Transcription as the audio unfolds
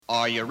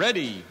Are you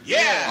ready?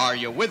 Yeah! Are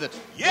you with it?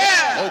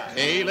 Yeah!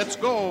 Okay, let's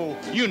go.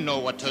 You know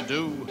what to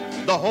do.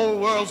 The whole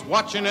world's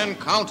watching and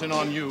counting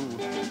on you.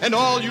 And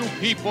all you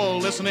people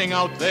listening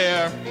out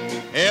there,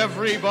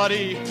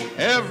 everybody,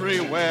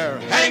 everywhere,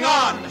 hang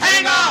on,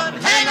 hang on,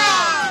 hang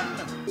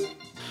on!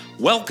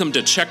 Welcome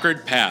to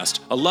Checkered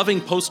Past, a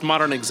loving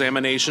postmodern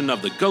examination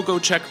of the Go-Go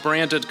Check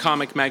branded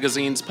comic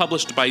magazines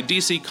published by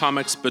DC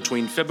Comics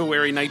between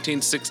February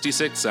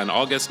 1966 and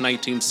August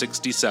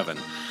 1967.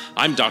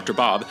 I'm Dr.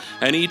 Bob,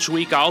 and each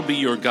week I'll be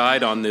your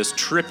guide on this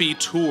trippy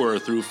tour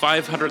through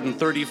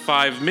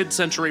 535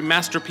 mid-century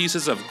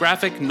masterpieces of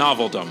graphic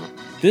noveldom.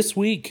 This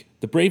week,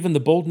 The Brave and the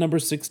Bold number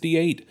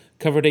 68,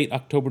 cover date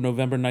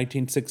October-November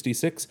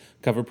 1966,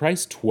 cover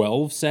price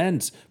 12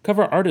 cents,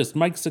 cover artist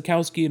Mike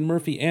Sekowsky and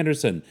Murphy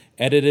Anderson,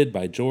 edited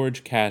by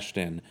George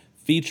Kashdan,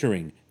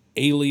 featuring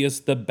Alias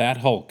the Bat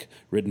Hulk,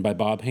 written by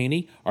Bob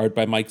Haney, art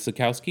by Mike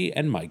Sekowsky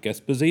and Mike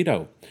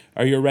Esposito.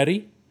 Are you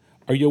ready?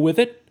 Are you with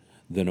it?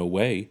 Then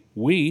away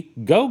we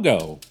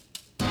go.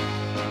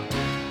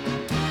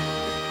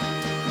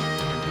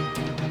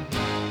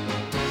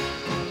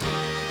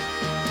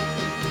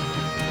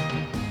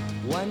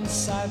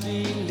 Once I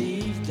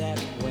believed that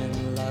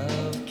when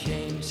love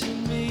came to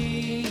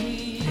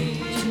me,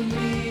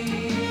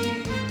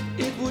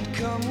 it would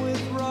come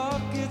with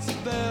rockets,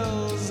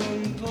 bells,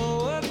 and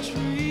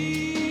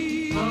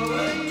poetry.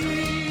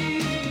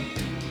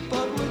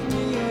 But with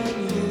me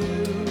and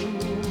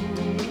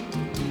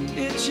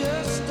you, it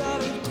just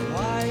started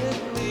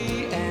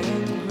quietly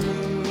and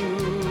grew.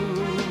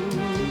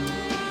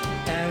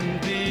 And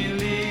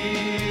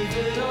believe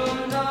it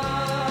or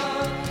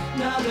not,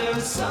 now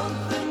there's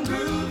something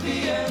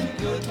groovy and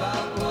good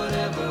about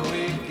whatever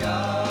we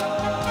got.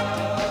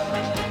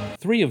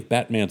 Three of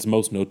Batman's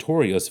most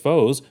notorious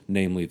foes,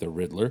 namely the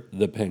Riddler,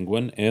 the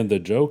Penguin, and the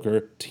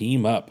Joker,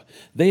 team up.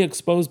 They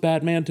expose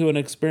Batman to an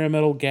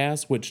experimental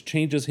gas which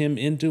changes him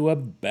into a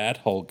Bat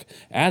Hulk.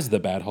 As the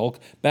Bat Hulk,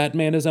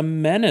 Batman is a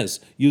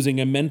menace, using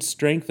immense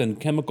strength and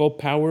chemical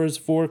powers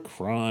for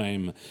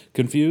crime.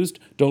 Confused?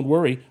 Don't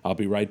worry, I'll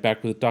be right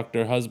back with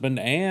Dr. Husband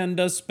and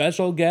a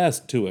special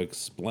guest to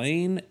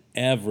explain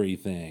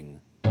everything.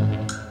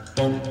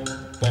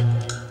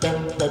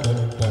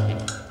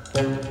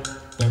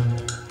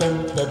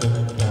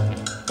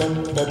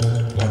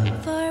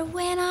 For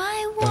when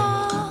I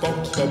walk,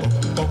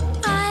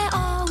 I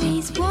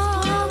always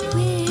walk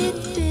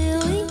with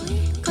Billy,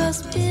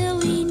 'cause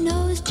Billy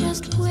knows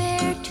just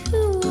where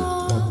to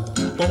walk.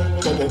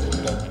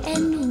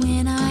 And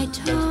when I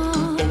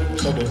talk,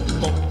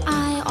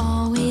 I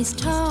always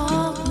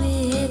talk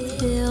with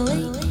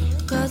Billy,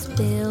 'cause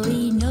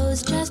Billy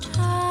knows just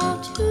how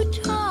to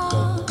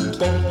talk.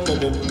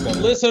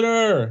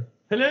 Listener!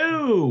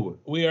 Hello!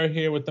 We are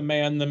here with the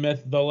man, the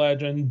myth, the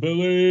legend,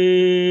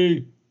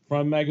 Billy,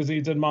 from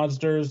Magazines and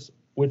Monsters,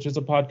 which is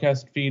a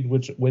podcast feed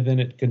which within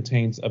it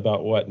contains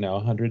about what now,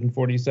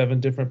 147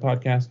 different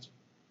podcasts?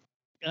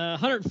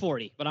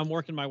 140, but I'm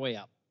working my way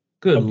up.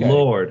 Good Okay.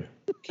 Lord.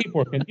 Keep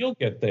working, you'll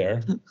get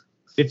there.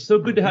 It's so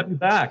good to have you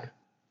back.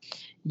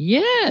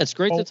 Yeah, it's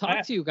great Oh, to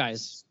talk to you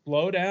guys.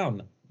 Slow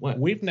down. What?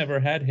 We've never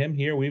had him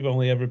here. We've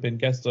only ever been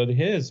guests on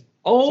his.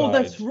 Oh, side.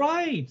 that's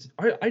right.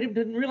 I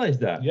didn't realize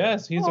that.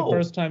 Yes, he's a Oh.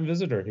 first-time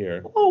visitor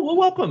here. Oh, well,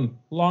 welcome.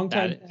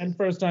 Long-time That is- and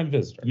first-time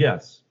visitor.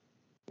 Yes.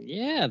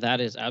 Yeah, that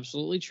is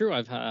absolutely true.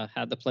 I've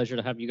had the pleasure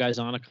to have you guys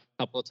on a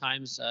couple of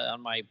times on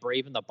my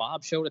Brave and the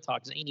Bob show to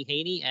talk Zany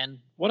Haney, and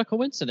what a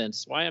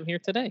coincidence why I'm here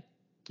today.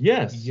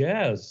 Yes.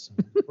 Yes.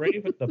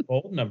 Brave and the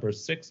Bold number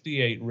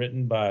 68,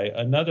 written by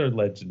another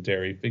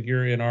legendary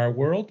figure in our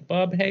world,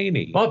 Bob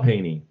Haney. Bob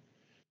Haney.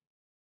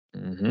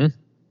 Mm-hmm.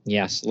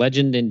 Yes,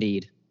 legend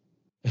indeed.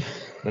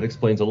 That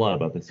explains a lot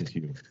about this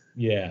issue.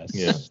 Yes.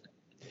 Yeah.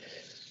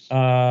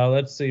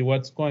 Let's see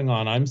what's going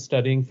on. I'm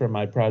studying for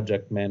my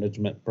project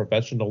management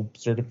professional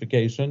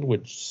certification,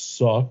 which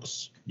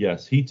sucks.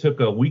 Yes. He took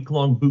a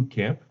week-long boot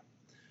camp.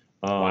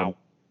 Wow.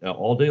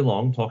 All day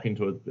long, talking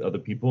to other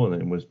people, and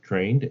then was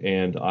trained.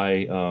 And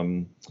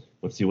I,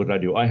 let's see, what did I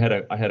do? I had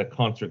a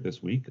concert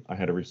this week. I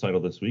had a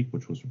recital this week,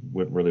 which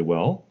went really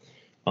well.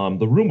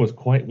 The room was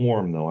quite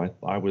warm, though. I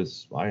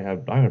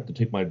have to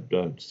take my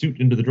suit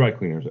into the dry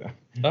cleaners.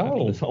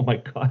 Oh. Oh my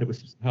God! It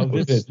was just, How I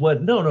was vivid.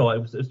 sweat. No, it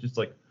was just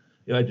like,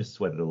 I just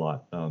sweated a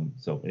lot.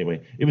 So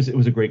anyway, it was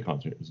a great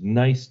concert. It was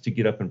nice to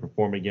get up and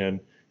perform again.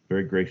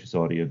 Very gracious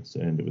audience,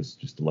 and it was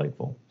just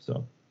delightful.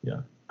 So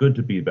yeah, good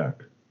to be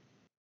back.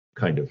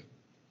 Kind of.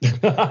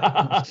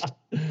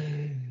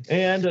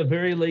 And a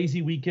very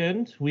lazy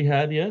weekend we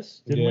had,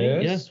 yes, didn't we?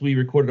 Yes. Yes, we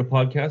recorded a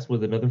podcast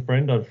with another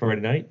friend on Friday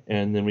night,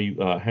 and then we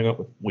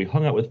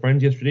hung out with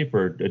friends yesterday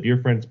for a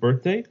dear friend's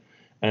birthday,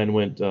 and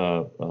went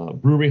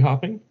brewery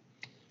hopping.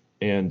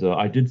 And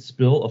I did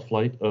spill a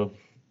flight of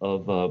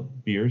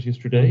beers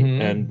yesterday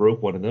and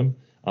broke one of them.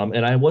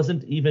 And I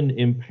wasn't even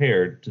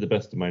impaired, to the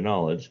best of my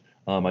knowledge.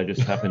 I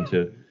just happened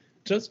to.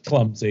 Just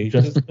clumsy.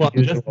 Just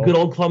usual. good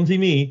old clumsy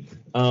me.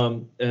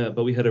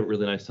 But we had a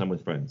really nice time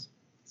with friends.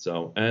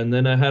 So, and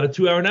then I had a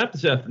 2-hour nap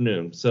this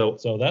afternoon. So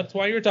that's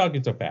why you're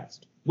talking so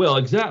fast. Well,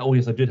 exactly. Oh,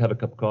 yes, I did have a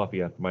cup of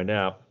coffee after my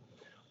nap.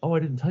 Oh, I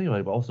didn't tell you.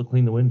 I've also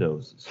cleaned the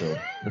windows, so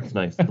that's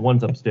nice. The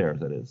ones upstairs,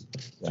 that is.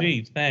 Yeah.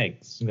 Gee,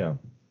 thanks. Yeah.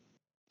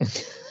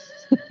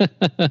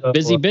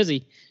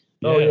 Busy.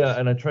 Oh Yes. yeah,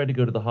 and I tried to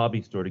go to the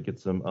hobby store to get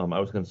some. I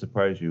was going to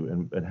surprise you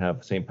and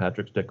have St.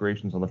 Patrick's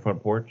decorations on the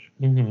front porch.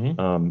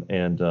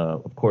 Mm-hmm.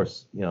 Of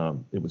course,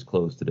 it was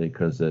closed today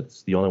because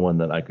it's the only one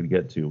that I could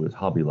get to was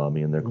Hobby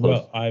Lobby, and they're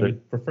closed. Well, I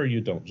would prefer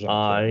you don't jump.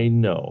 I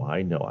know.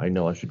 I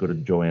should go to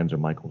Joann's or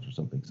Michael's or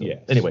something. So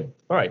Yes. anyway,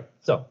 all right.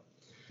 So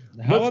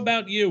How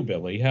about you,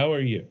 Billy? How are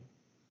you?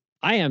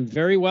 I am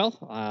very well.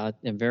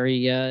 I'm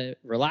very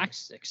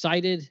relaxed,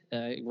 excited,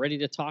 ready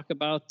to talk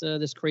about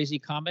this crazy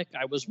comic.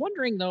 I was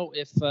wondering, though,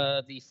 if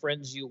the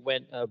friends you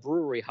went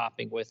brewery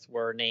hopping with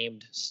were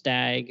named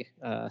Stag,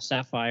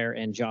 Sapphire,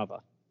 and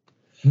Java.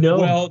 no.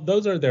 Well,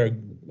 those are their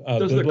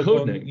Those are their biblical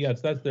code names.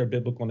 Yes, that's their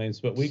biblical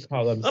names, but we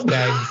call them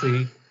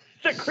Stagsy,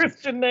 the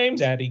Christian names.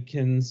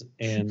 Daddykins,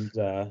 and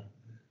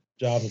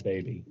Java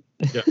Baby.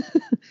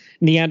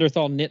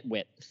 Neanderthal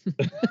Nitwit.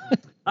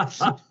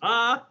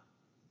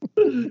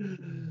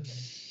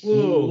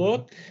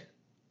 Look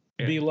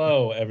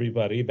below,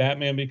 everybody.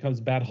 Batman becomes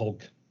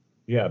Bat-Hulk.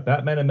 Yeah,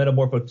 Batman and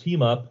Metamorpho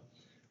team up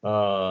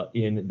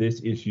in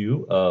this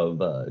issue of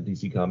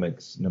DC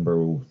Comics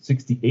number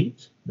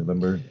 68,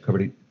 November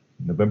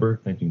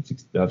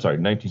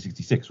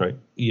 1966, right?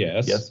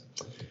 Yes. Yes.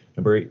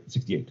 Number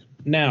 68.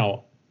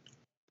 Now,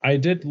 I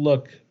did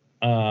look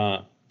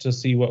to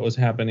see what was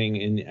happening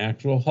in the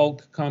actual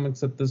Hulk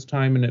comics at this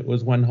time, and it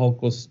was when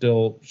Hulk was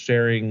still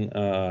sharing,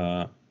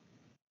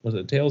 was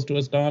it Tales to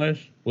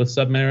Astonish with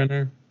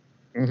Submariner?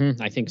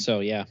 Mm-hmm, I think so,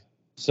 yeah.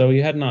 So he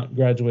had not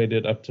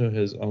graduated up to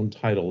his own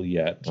title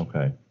yet.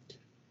 Okay.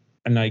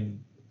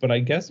 But I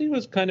guess he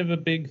was kind of a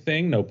big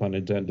thing, no pun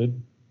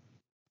intended,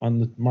 on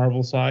the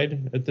Marvel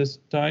side at this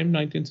time,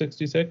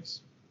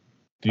 1966.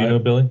 Do you know,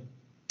 Billy?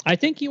 I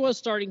think he was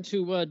starting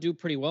to do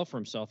pretty well for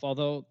himself,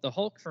 although the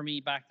Hulk for me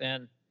back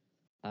then,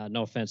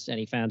 no offense to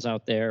any fans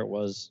out there,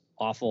 was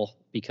awful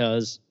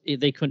because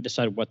they couldn't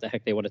decide what the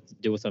heck they wanted to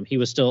do with him. He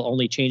was still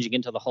only changing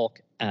into the Hulk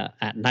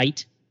at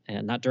night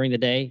and not during the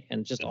day,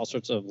 and just all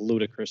sorts of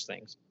ludicrous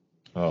things.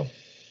 Oh.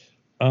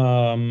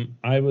 I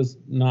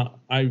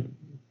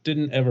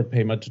didn't ever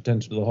pay much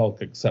attention to the Hulk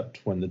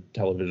except when the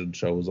television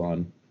show was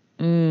on.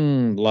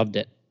 Loved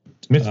it.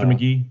 Mr.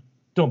 McGee,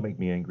 don't make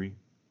me angry.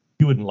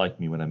 You wouldn't like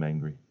me when I'm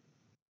angry.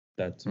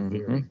 That's Mm-hmm.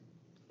 very.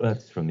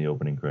 That's from the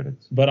opening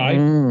credits. But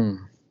I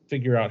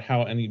figure out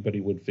how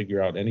anybody would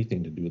figure out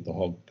anything to do with the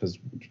Hulk because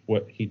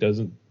he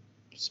doesn't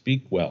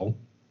speak well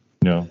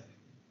No.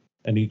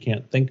 and he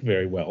can't think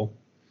very well.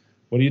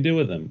 What do you do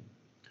with him?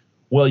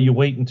 Well, you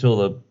wait until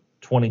the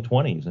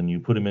 2020s and you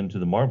put him into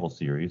the Marvel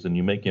series and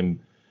you make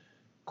him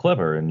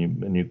clever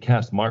and you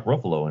cast Mark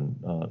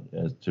Ruffalo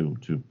as to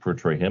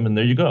portray him, and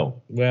there you go.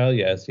 Well,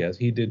 yes,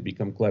 he did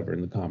become clever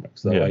in the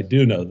comics, though. Yes. I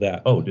do know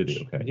that. Oh, much. did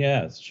he? Okay.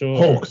 Yes, sure.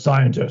 Hulk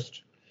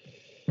scientist.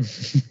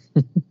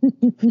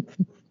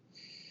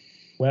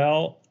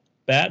 Well,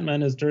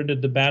 Batman has turned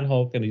into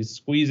Bat-Hulk and he's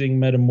squeezing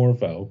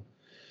Metamorpho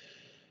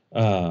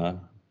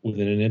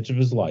within an inch of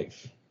his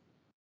life.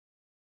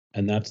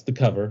 And that's the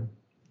cover.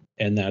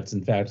 And that's,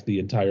 in fact, the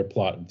entire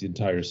plot of the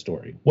entire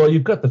story. Well,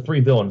 you've got the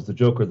three villains, the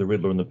Joker, the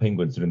Riddler, and the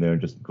Penguin sitting there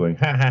and just going,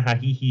 ha, ha, ha,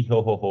 hee, hee,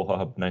 ho, ho, ho,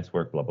 ho, nice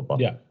work, blah, blah, blah.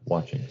 Yeah.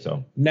 Watching,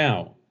 so,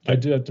 Now, I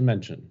do have to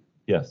mention,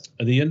 yes.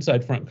 the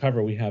inside front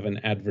cover, we have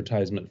an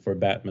advertisement for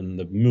Batman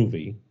the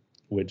movie,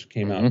 which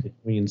came out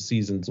between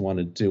seasons 1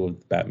 and 2 of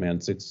the Batman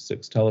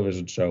 66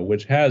 television show,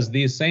 which has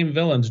these same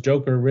villains,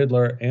 Joker,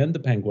 Riddler, and the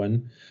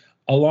Penguin,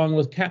 along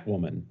with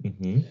Catwoman,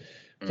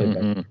 played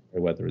by Mary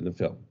Weather in the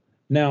film.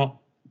 Now,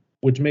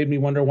 which made me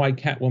wonder why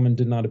Catwoman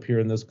did not appear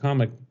in this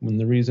comic, when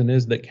the reason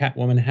is that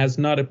Catwoman has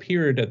not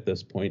appeared at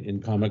this point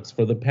in comics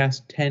for the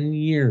past 10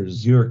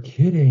 years. You're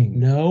kidding.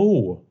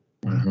 No.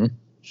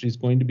 She's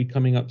going to be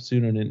coming up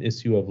soon in an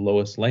issue of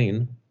Lois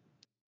Lane,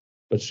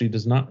 but she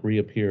does not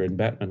reappear in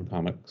Batman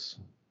comics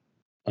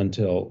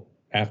until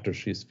after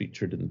she's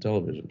featured in the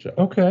television show.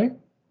 Okay.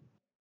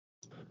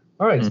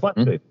 All right,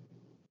 Splatface.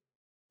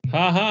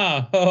 Ha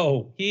ha,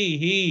 ho,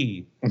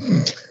 he.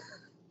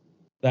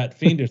 That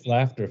fiendish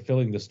laughter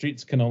filling the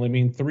streets can only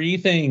mean three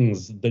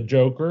things: the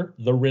Joker,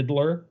 the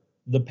Riddler,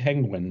 the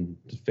Penguin,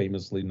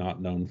 famously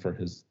not known for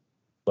his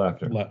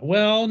Laughter.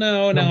 well,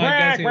 no, I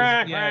guess he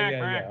was,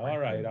 yeah. All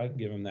right, I'll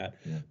give him that.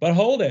 Yeah. But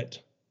hold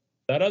it.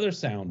 That other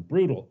sound,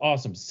 brutal,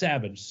 awesome,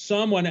 savage.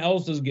 Someone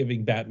else is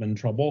giving Batman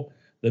trouble,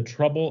 the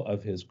trouble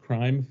of his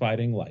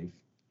crime-fighting life,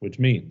 which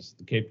means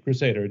the Caped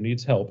Crusader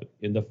needs help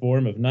in the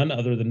form of none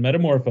other than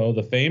Metamorpho,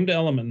 the famed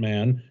Element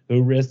Man,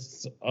 who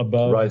rises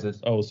above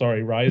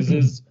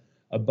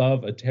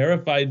a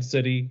terrified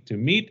city to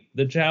meet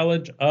the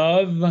challenge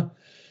of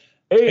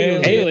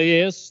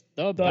Alias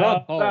the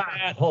Bat Hulk.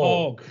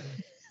 Hulk.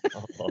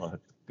 Oh,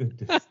 good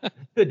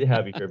to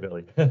have you here,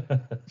 Billy.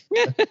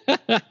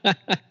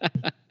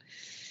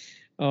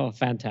 Oh,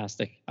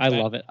 fantastic. I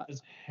love it.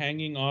 Is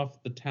hanging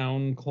off the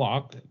town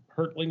clock,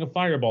 hurtling a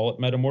fireball at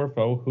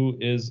Metamorpho, who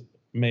is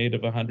made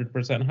of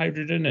 100%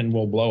 hydrogen and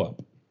will blow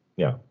up.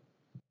 Yeah.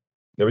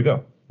 There we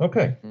go.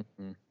 Okay.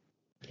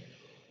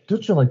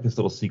 Don't you like this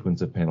little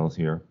sequence of panels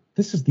here?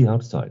 This is the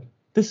outside.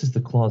 This is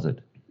the closet.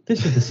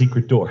 This is the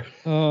secret door.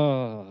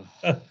 Oh,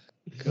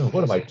 God,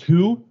 what am I,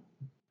 2?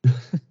 yeah,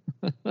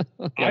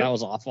 that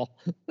was awful.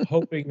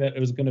 Hoping that it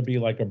was going to be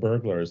like a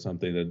burglar or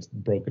something that's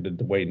broken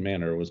into Wayne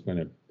Manor was going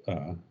to.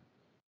 No,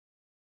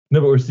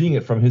 but we're seeing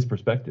it from his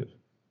perspective,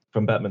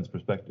 from Batman's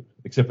perspective,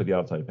 except for the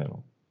outside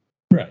panel.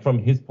 Right. From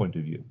his point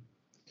of view,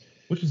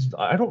 which is,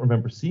 I don't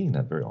remember seeing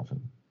that very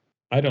often.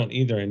 I don't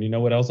either. And you know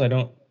what else I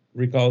don't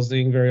recall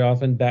seeing very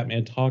often?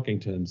 Batman talking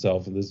to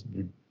himself in this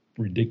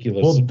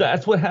ridiculous. Well,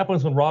 that's what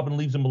happens when Robin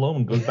leaves him alone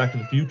and goes back to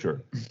the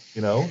future.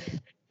 You know,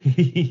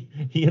 he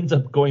ends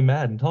up going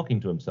mad and talking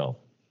to himself.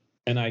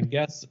 And I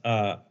guess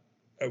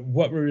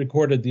what we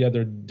recorded the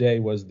other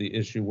day was the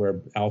issue where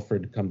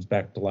Alfred comes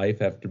back to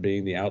life after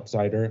being the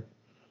outsider.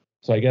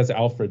 So I guess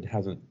Alfred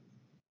hasn't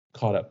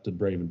caught up to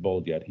Brave and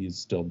Bold yet. He's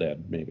still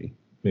dead, maybe.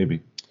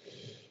 Maybe.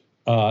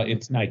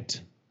 It's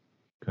night.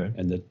 Okay.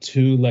 And the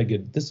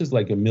two-legged, this is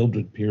like a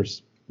Mildred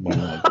Pierce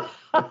monologue.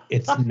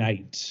 It's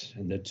night,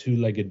 and the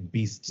two-legged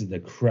beasts in the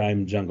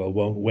crime jungle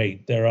won't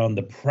wait. They're on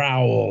the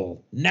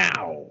prowl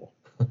now.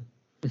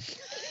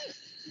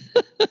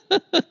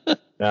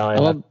 Now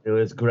I have to do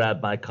is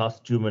grab my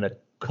costume and a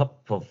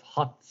cup of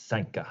hot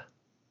Sanka.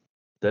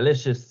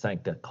 Delicious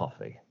Sanka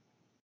coffee.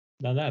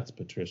 Now that's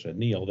Patricia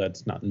Neal.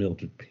 That's not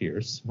Mildred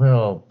Pierce.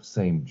 Well,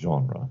 same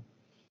genre.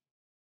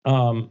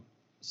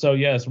 So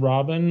yes,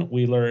 Robin,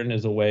 we learn,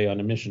 is away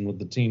on a mission with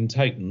the Teen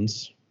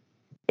Titans.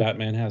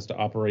 Batman has to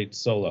operate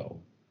solo.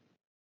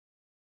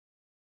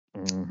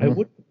 I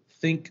would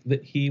think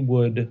that he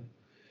would.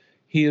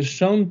 He is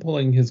shown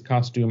pulling his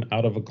costume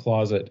out of a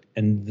closet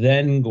and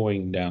then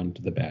going down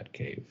to the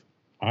Batcave.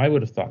 I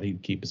would have thought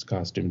he'd keep his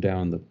costume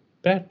down in the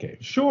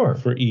Batcave. Sure.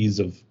 For ease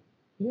of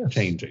Yes.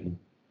 changing.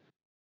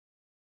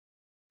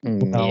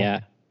 Yeah.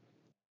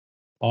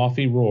 Off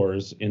he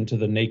roars into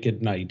the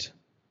naked night.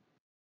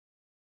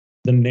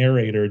 The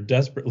narrator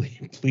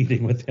desperately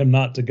pleading with him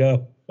not to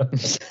go.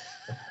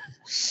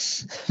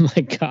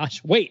 My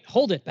gosh. Wait,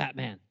 hold it,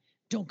 Batman.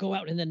 Don't go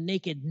out in the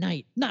naked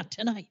night. Not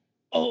tonight.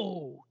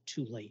 Oh,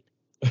 too late.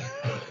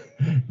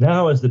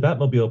 Now, as the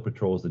Batmobile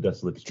patrols the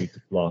desolate streets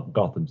of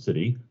Gotham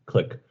City,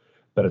 click.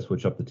 Better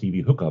switch up the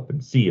TV hookup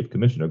and see if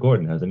Commissioner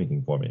Gordon has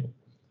anything for me.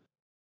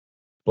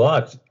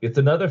 But it's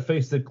another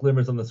face that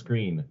glimmers on the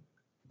screen.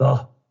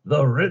 The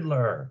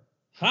Riddler.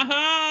 Ha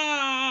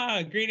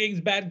ha! Greetings,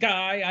 bad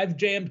guy. I've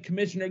jammed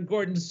Commissioner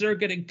Gordon's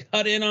circuit and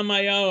cut in on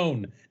my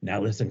own.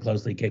 Now listen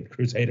closely, Caped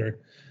Crusader.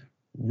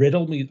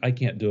 Riddle me. I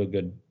can't do a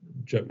good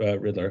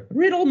Riddler.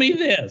 Riddle me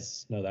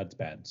this. No, that's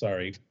bad.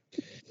 Sorry.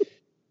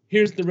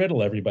 Here's the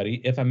riddle,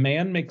 everybody. If a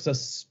man makes a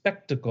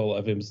spectacle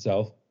of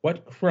himself,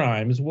 what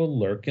crimes will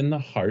lurk in the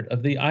heart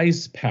of the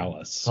Ice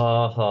Palace?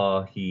 Ha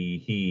ha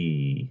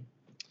he.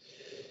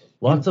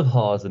 Lots of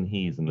haws and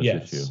he's in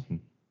this issue.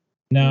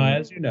 Now,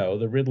 as you know,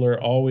 the Riddler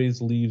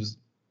always leaves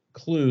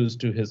clues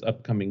to his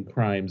upcoming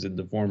crimes in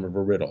the form of a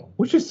riddle.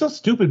 Which is so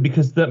stupid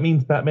because that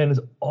means Batman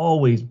is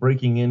always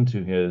breaking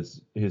into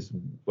his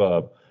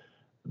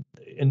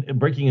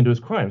breaking into his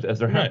crimes as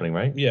they're happening,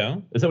 right? Yeah.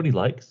 Is that what he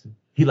likes?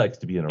 He likes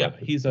to be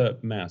interrupted. Yeah, he's a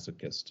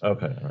masochist.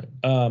 Okay, all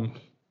right.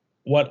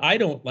 What I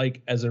don't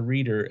like as a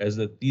reader is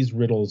that these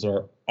riddles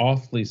are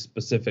awfully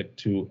specific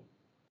to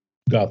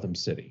Gotham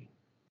City.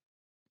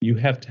 You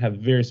have to have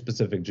very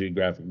specific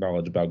geographic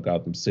knowledge about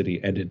Gotham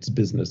City and its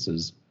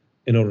businesses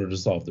in order to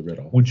solve the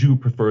riddle. Would you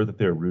prefer that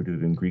they're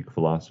rooted in Greek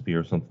philosophy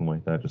or something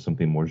like that, just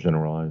something more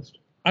generalized?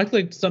 I'd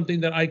like something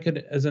that I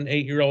could, as an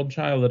 8-year-old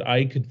child, that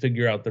I could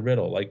figure out the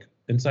riddle, like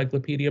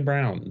Encyclopedia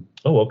Brown.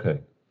 Oh, okay.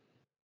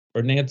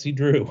 Or Nancy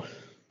Drew.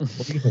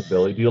 What do you think,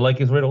 Billy? Do you like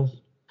his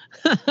riddles?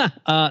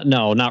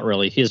 No, not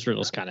really. His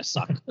riddles kind of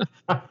suck.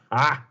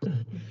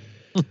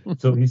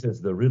 So he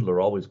says, the Riddler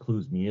always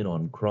clues me in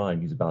on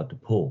crime he's about to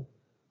pull.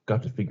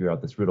 Got to figure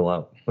out this riddle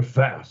out, but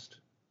fast.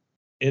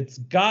 It's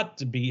got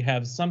to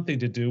have something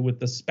to do with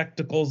the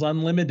Spectacles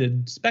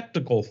Unlimited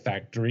Spectacle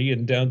Factory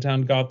in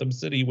downtown Gotham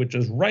City, which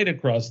is right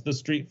across the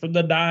street from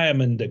the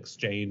Diamond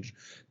Exchange.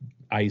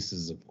 Ice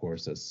is, of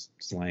course, a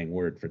slang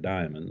word for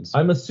diamonds.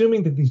 I'm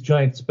assuming that these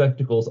giant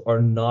spectacles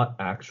are not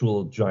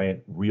actual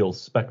giant real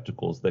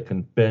spectacles that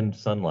can bend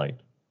sunlight,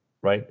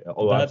 right?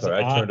 Oh, I'm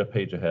sorry. I turned a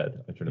page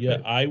ahead.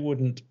 I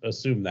wouldn't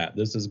assume that.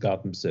 This is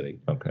Gotham City.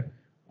 Okay.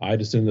 I'd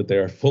assume that they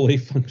are fully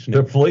functioning.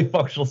 They're fully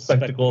functional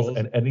spectacles,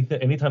 and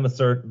anytime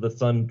the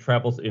sun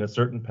travels in a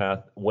certain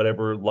path,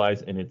 whatever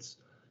lies in its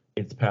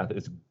path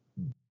is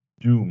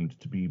doomed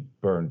to be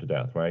burned to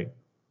death, right?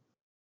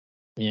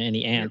 Yeah,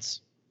 any ants.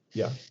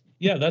 Yeah.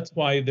 Yeah, that's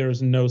why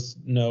there's no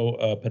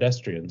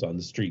pedestrians on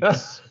the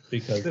streets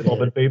because they've all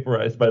been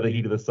vaporized by the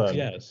heat of the sun.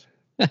 Yes.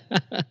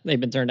 They've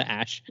been turned to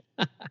ash.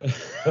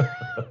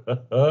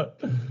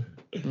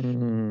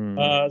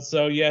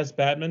 So yes,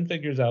 Batman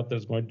figures out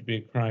there's going to be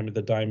a crime at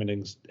the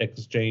Diamond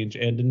Exchange,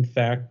 and in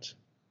fact,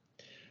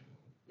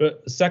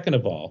 second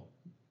of all,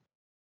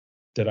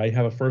 did I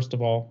have a first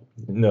of all?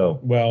 No.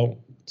 Well,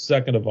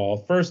 second of all,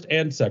 first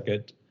and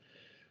second,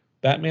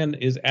 Batman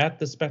is at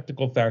the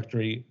Spectacle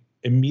Factory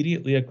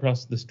immediately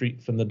across the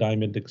street from the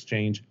Diamond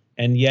Exchange,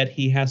 and yet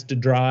he has to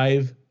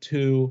drive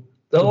to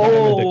the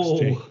Diamond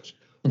Exchange.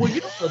 Well,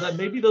 you don't know that.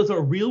 Maybe those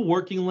are real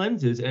working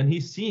lenses, and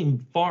he's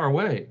seeing far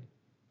away.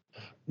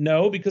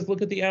 No, because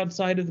look at the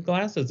outside of the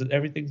glasses.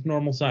 Everything's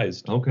normal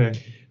sized. Okay.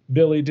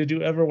 Billy, did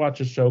you ever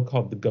watch a show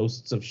called The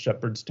Ghosts of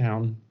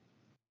Shepherdstown?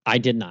 I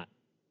did not.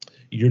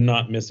 You're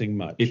not missing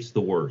much. It's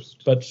the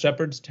worst. But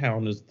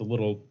Shepherdstown is the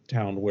little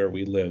town where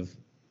we live,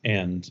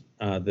 and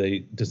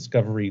the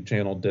Discovery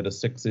Channel did a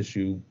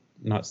 6-issue,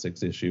 not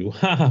 6-issue,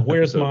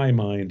 where's my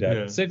mind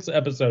at?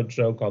 6-episode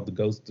show called The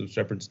Ghosts of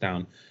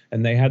Shepherdstown,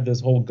 and they had this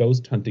whole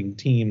ghost hunting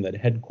team that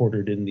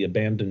headquartered in the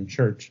abandoned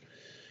church,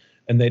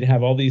 and they'd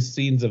have all these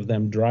scenes of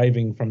them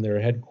driving from their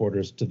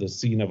headquarters to the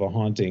scene of a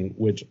haunting,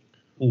 which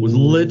was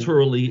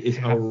literally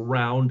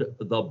around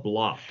the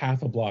block.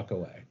 Half a block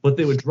away. But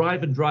they would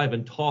drive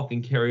and talk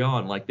and carry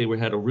on like they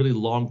had a really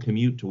long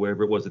commute to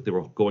wherever it was that they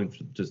were going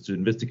just to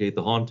investigate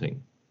the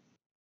haunting.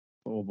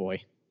 Oh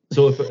boy.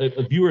 So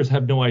if viewers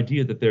have no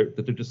idea that they're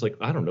just like,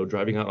 I don't know,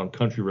 driving out on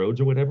country roads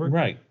or whatever.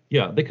 Right.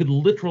 Yeah, they could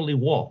literally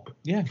walk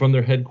from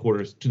their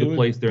headquarters to the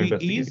place they're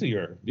investigating.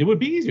 Easier. It would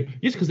be easier.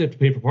 Just because they have to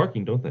pay for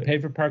parking, don't they?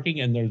 Pay for parking,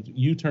 and their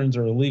U-turns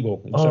are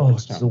illegal in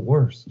Shepherdstown. It's the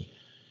worst.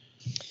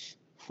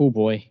 Oh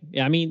boy.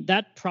 Yeah, I mean,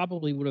 that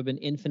probably would have been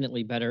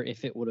infinitely better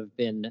if it would have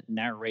been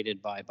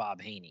narrated by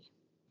Bob Haney.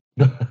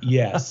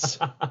 Yes.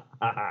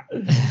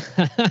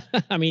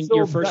 I mean, So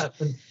your first...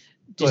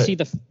 Do you see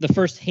the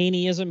first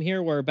Haneyism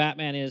here, where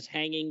Batman is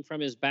hanging from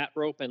his bat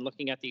rope and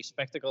looking at the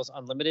Spectacles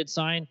Unlimited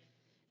sign,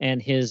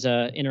 and his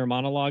inner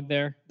monologue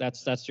there?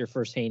 That's your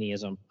first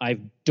Haneyism.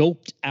 I've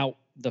doped out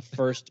the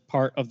first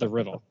part of the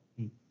riddle.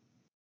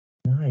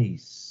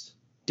 Nice.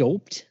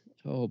 Doped?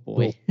 Oh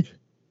boy. Doped.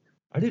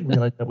 I didn't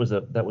realize that was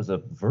a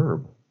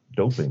verb.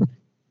 Doping.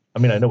 I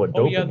mean, I know what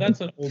doping. Oh yeah,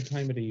 that's an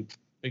old-timey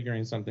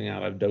figuring something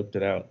out. I've doped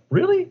it out.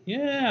 Really?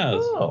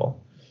 Yes. Oh.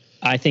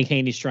 I think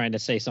Haney's trying to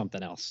say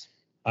something else.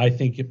 I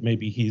think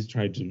maybe he's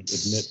trying to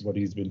admit what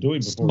he's been doing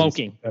before.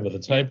 Smoking. Out of the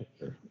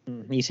typewriter.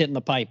 He's hitting the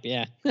pipe,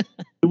 yeah.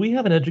 Do we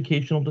have an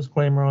educational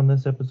disclaimer on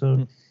this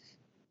episode?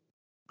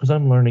 Because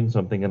I'm learning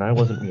something and I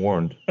wasn't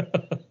warned.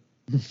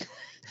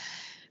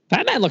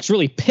 Batman looks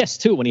really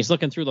pissed, too, when he's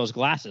looking through those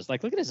glasses.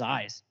 Like, look at his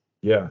eyes.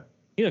 Yeah.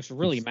 He looks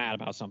really mad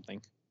about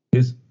something.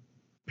 His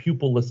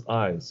pupilless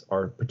eyes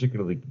are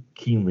particularly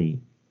keenly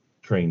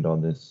trained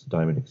on this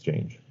Diamond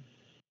Exchange.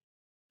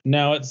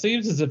 Now, it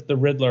seems as if the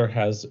Riddler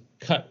has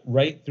cut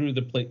right through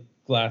the plate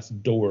glass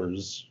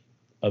doors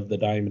of the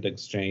Diamond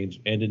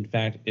Exchange and, in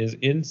fact, is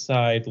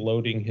inside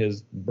loading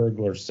his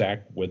burglar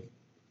sack with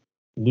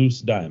loose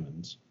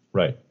diamonds.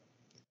 Right.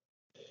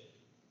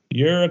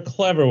 You're a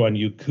clever one,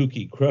 you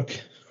kooky crook.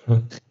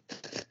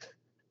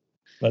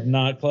 But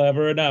not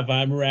clever enough.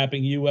 I'm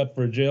wrapping you up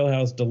for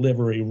jailhouse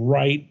delivery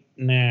right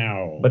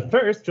now. But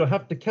first, you'll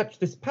have to catch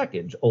this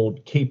package,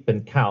 old cape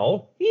and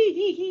cow. Hee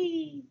hee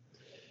hee.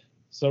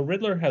 So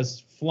Riddler has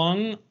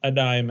flung a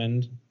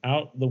diamond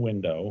out the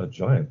window. A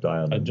giant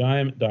diamond. A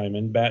giant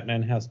diamond.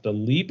 Batman has to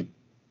leap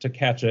to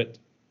catch it,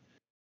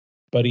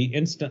 but he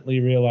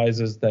instantly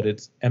realizes that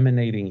it's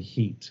emanating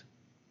heat.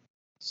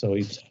 So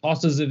he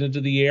tosses it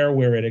into the air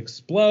where it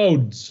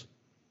explodes.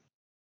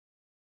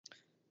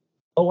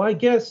 Oh, I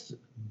guess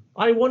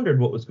I wondered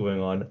what was going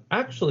on.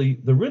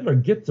 Actually, the Riddler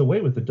gets away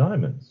with the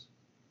diamonds.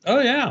 Oh,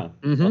 yeah.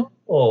 Mm-hmm.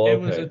 Oh, okay.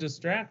 It was a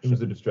distraction. It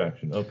was a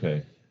distraction.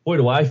 Okay. Boy,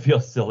 do I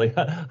feel silly.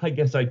 I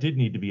guess I did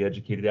need to be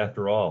educated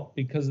after all.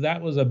 Because that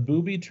was a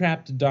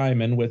booby-trapped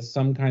diamond with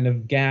some kind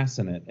of gas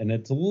in it, and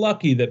it's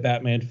lucky that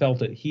Batman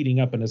felt it heating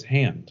up in his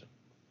hand.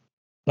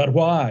 But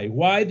why?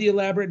 Why the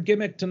elaborate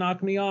gimmick to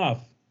knock me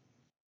off?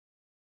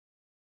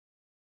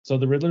 So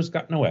the Riddler's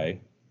gotten away.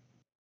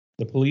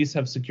 The police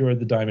have secured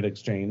the Diamond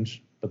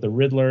Exchange, but the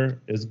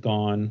Riddler is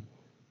gone.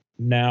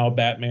 Now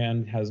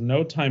Batman has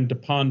no time to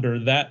ponder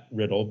that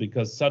riddle,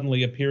 because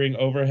suddenly appearing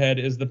overhead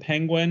is the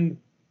Penguin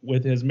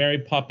with his Mary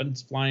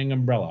Poppins flying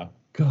umbrella.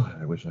 God,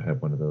 I wish I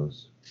had one of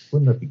those.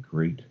 Wouldn't that be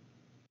great?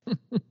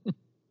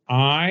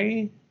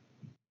 I'm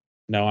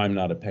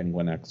not a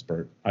Penguin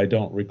expert. I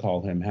don't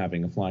recall him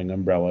having a flying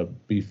umbrella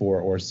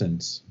before or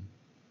since.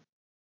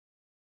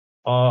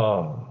 Gee,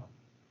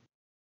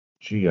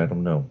 I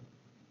don't know.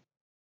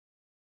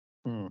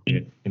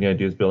 Any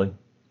ideas, Billy?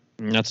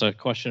 That's a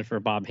question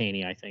for Bob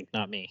Haney, I think,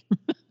 not me.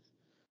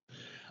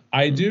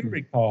 I do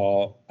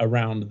recall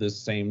around this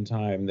same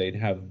time they'd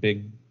have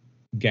big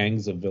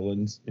gangs of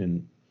villains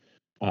in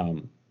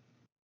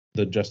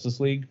the Justice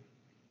League,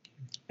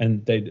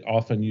 and they'd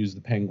often use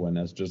the Penguin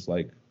as just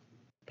like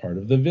part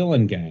of the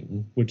villain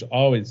gang, which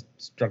always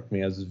struck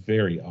me as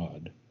very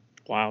odd.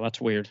 Wow, that's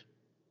weird.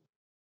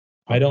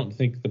 I don't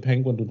think the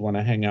Penguin would want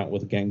to hang out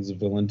with gangs of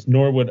villains,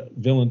 nor would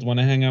villains want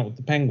to hang out with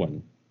the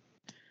Penguin.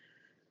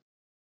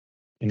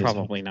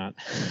 Probably not.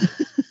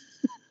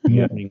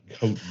 Morning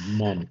coat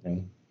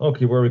monocle.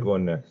 Okay, where are we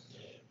going next?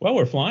 Well,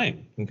 we're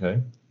flying.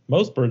 Okay.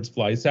 Most birds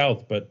fly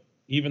south, but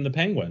even the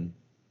Penguin.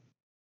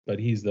 But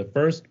he's the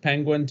first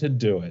Penguin to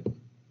do it.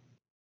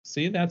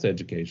 See, that's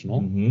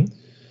educational. Mm-hmm.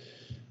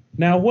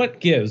 Now, what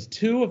gives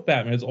two of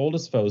Batman's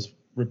oldest foes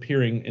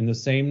appearing in the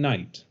same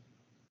night?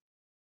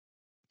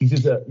 He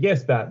says,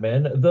 yes,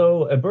 Batman,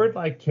 though a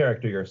bird-like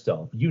character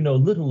yourself, you know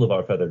little of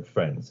our feathered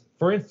friends.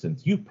 For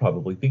instance, you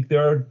probably think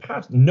there are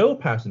no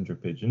passenger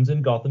pigeons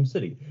in Gotham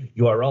City.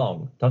 You are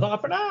wrong. Ta-ta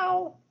for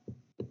now!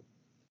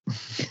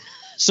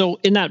 So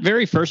in that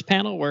very first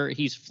panel where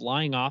he's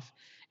flying off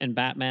and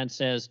Batman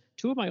says,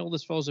 2 of my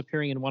oldest foes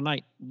appearing in one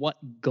night, what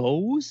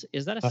goes?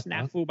 Is that a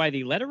snafu by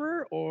the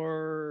letterer,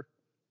 or...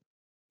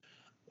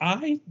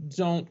 I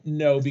don't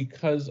know,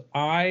 because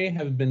I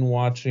have been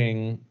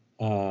watching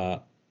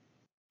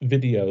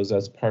videos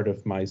as part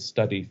of my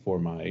study for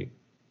my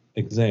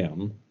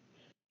exam,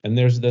 and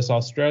there's this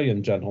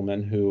Australian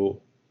gentleman who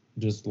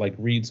just like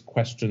reads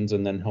questions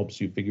and then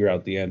helps you figure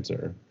out the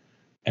answer.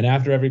 And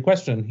after every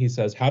question, he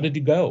says, "How did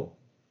you go?"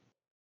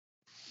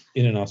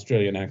 in an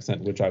Australian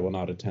accent, which I will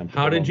not attempt.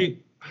 How did you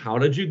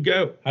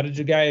go? How did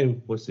you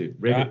go? What's it?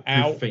 Rabbit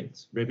ow. proof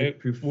fence. Rabbit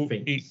proof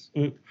fence.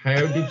 How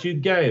How did you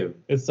go?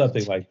 It's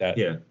something like that.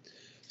 Yeah.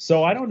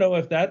 So I don't know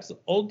if that's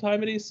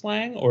old-timey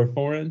slang or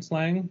foreign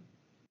slang.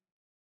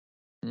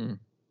 I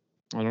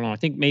don't know. I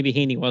think maybe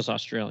Heaney was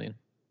Australian.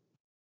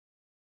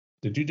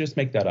 Did you just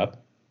make that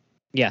up?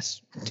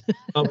 Yes.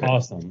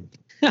 Awesome.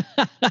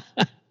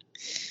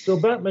 So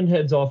Batman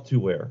heads off to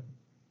where?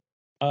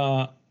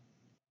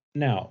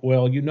 Now,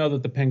 well, you know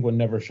that the Penguin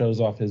never shows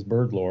off his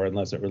bird lore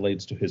unless it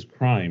relates to his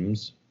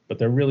crimes, but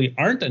there really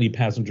aren't any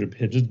passenger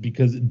pigeons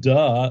because,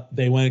 duh,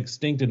 they went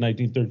extinct in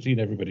 1913.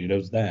 Everybody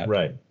knows that.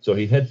 Right. So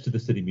he heads to the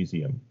City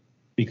Museum.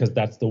 Because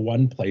that's the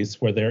one place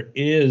where there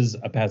is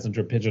a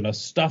passenger pigeon, a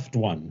stuffed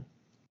one.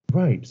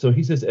 Right. So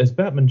he says, as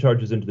Batman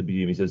charges into the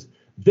museum, he says,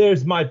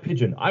 "There's my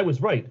pigeon. I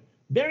was right.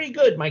 Very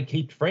good, my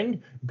caped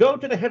friend. Go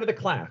to the head of the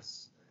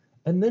class."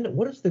 And then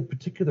what is the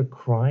particular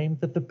crime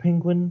that the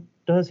Penguin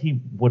does?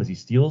 He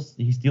steals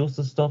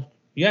the stuff.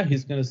 Yeah,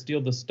 he's going to steal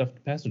the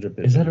stuffed passenger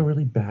pigeon. Is that a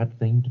really bad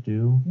thing to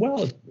do?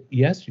 Well,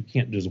 yes, you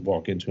can't just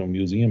walk into a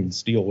museum and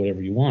steal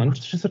whatever you want.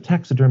 It's just a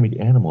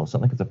taxidermied animal. It's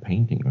not like it's a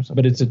painting or something.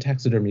 But it's a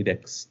taxidermied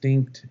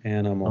extinct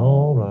animal.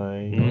 All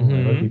right. All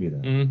right. I'll give you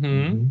that.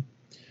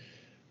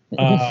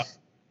 Mm-hmm.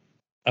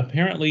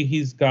 Apparently,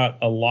 he's got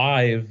a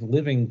live,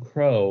 living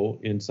crow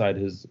inside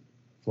his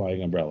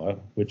flying umbrella,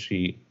 which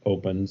he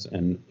opens,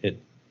 and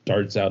it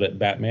darts out at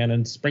Batman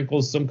and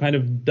sprinkles some kind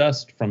of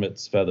dust from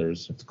its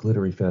feathers. It's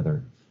glittery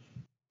feather.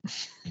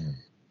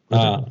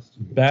 Yeah.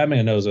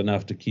 Batman knows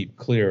enough to keep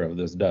clear of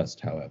this dust,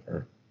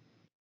 however.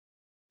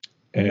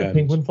 And the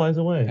Penguin flies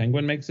away.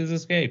 Penguin makes his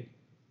escape.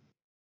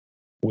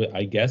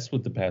 I guess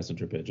with the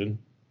passenger pigeon.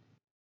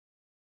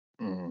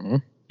 I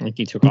think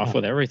he took off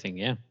with everything,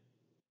 yeah.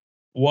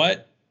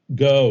 What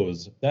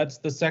goes? That's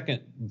the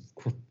second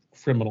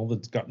criminal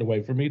that's gotten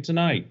away from me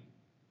tonight,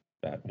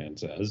 Batman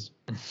says.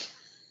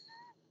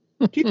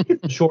 Do you think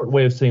it's a short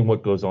way of saying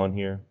what goes on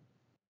here?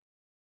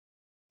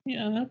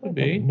 Yeah, that would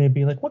be.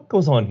 Maybe like, what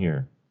goes on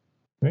here?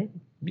 Right?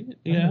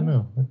 Yeah. I don't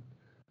know.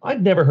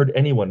 I'd never heard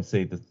anyone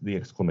say the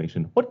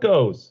exclamation, "What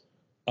goes?"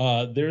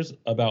 There's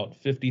about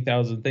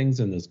 50,000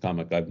 things in this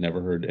comic I've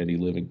never heard any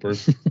living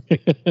person,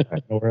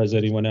 nor has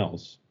anyone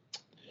else.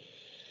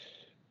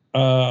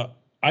 I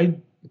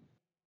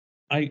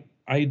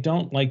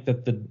don't like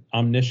that the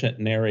omniscient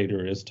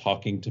narrator is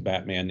talking to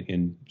Batman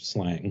in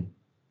slang.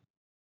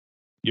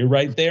 You're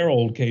right there,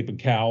 old cape and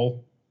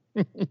cowl.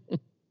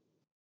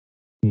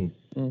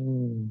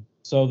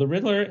 So the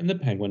Riddler and the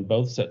Penguin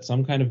both set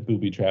some kind of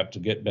booby trap to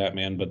get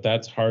Batman, but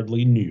that's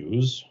hardly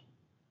news.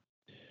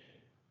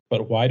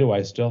 But why do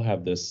I still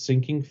have this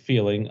sinking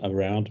feeling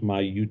around my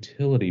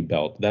utility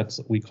belt?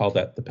 We call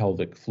that the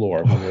pelvic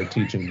floor when we're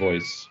teaching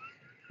voice.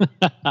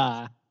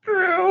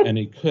 And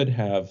he could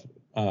have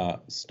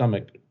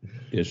stomach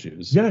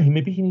issues. Yeah,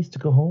 maybe he needs to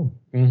go home.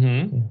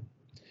 Mm-hmm. Yeah.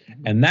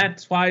 And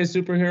that's why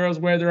superheroes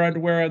wear their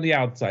underwear on the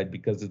outside,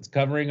 because it's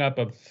covering up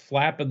a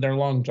flap in their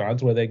long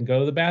johns where they can go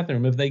to the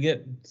bathroom if they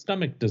get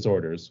stomach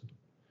disorders.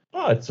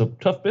 Oh, it's a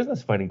tough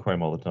business fighting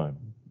crime all the time.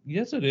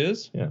 Yes, it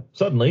is. Yeah.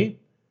 Suddenly,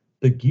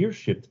 the gear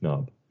shift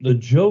knob, the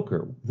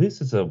Joker. This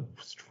is a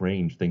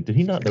strange thing. Did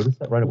he not notice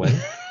that right away?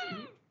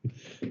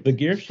 The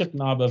gear shift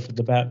knob of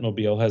the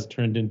Batmobile has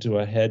turned into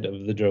a head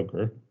of the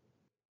Joker.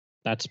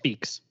 That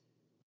speaks.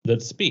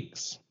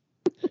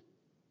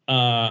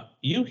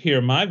 You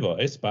hear my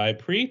voice by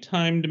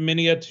pre-timed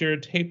miniature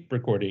tape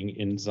recording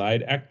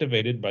inside,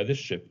 activated by the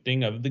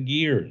shifting of the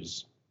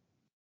gears.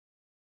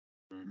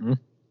 Mm-hmm.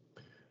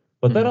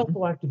 But that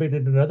also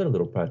activated another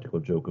little practical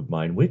joke of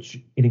mine, which,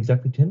 in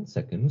exactly 10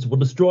 seconds, will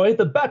destroy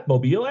the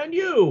Batmobile and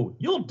you!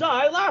 You'll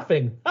die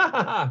laughing! Ha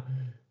ha ha!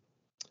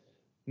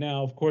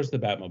 Now, of course, the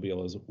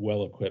Batmobile is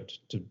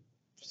well-equipped to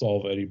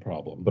solve any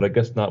problem. But I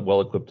guess not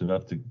well-equipped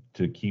enough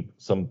to keep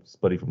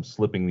somebody from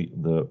slipping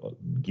the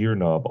gear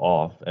knob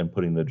off and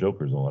putting the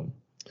Jokers on.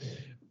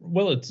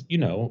 Well, it's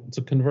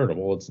a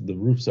convertible. The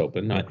roof's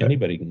open. Not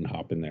anybody can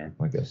hop in there.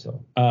 I guess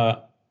so.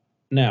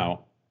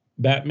 Now,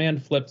 Batman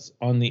flips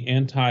on the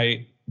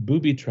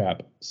anti-booby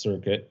trap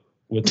circuit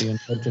with the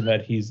intention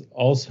that he's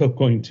also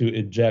going to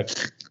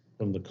eject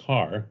from the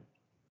car.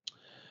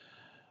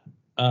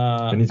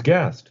 And he's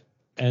gassed.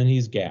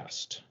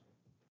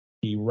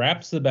 He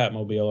wraps the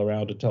Batmobile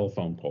around a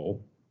telephone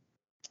pole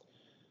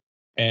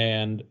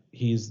And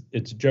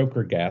it's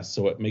Joker gas,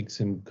 so it makes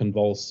him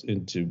convulse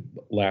into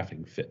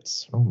laughing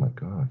fits. Oh my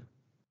God.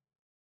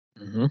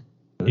 Mm-hmm.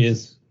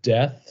 Is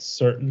death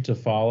certain to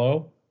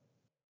follow?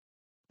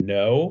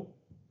 No.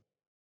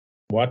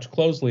 Watch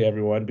closely,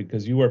 everyone,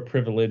 because you are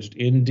privileged,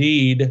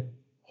 indeed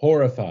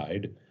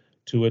horrified,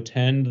 to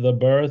attend the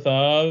birth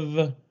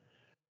of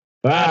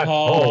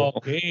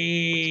Bat-Hulk.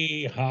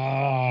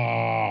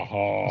 Ha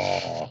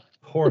ha.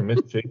 Poor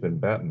misshapen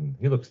Batman.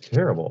 He looks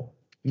terrible.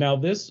 Now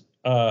this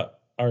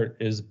art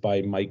is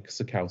by Mike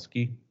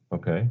Sikowski.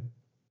 Okay.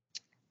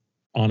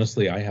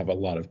 Honestly, I have a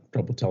lot of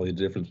trouble telling the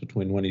difference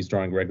between when he's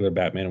drawing regular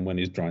Batman and when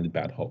he's drawing the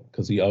Bat-Hulk,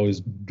 because he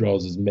always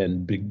draws his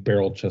men big,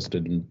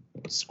 barrel-chested and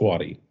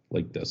squatty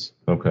like this.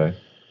 Okay.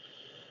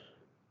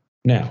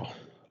 Now,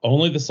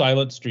 only the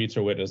silent streets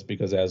are witnessed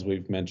because, as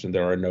we've mentioned,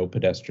 there are no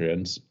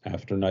pedestrians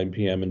after 9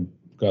 p.m. in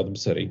Gotham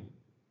City.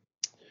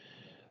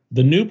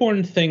 The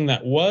newborn thing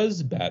that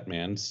was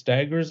Batman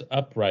staggers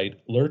upright,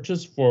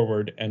 lurches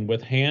forward, and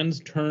with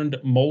hands turned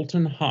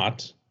molten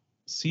hot,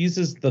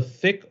 seizes the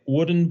thick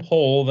wooden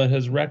pole that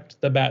has wrecked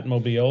the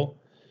Batmobile,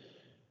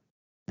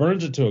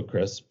 burns it to a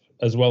crisp,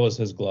 as well as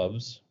his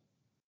gloves.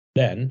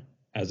 Then,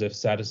 as if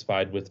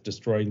satisfied with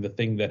destroying the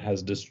thing that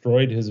has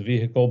destroyed his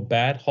vehicle,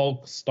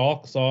 Bat-Hulk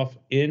stalks off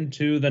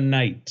into the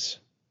night.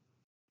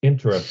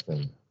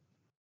 Interesting.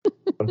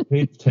 On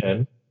page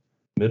 10,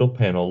 middle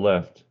panel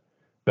left,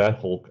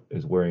 Bat-Hulk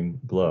is wearing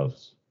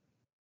gloves.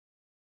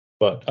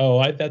 But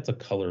That's a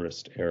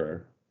colorist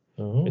error.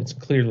 oh. It's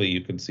clearly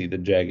you can see the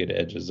jagged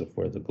edges of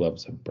where the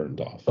gloves have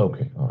burned off.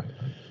 Okay, all right.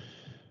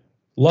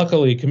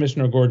 Luckily,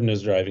 Commissioner Gordon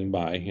is driving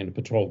by in a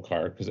patrol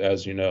car because,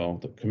 as you know,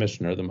 the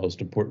commissioner, the most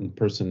important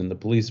person in the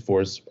police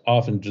force,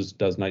 often just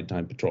does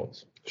nighttime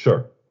patrols.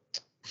 Sure.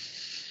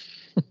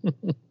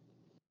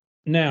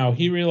 Now,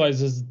 he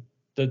realizes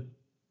that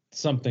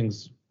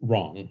something's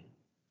wrong.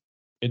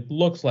 It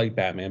looks like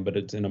Batman, but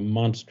it's in a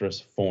monstrous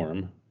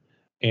form.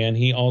 And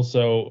he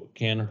also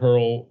can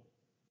hurl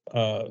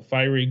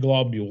fiery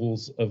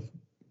globules of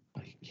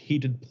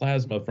heated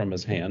plasma from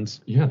his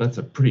hands. Yeah, that's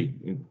a pretty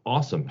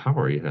awesome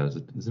power he has,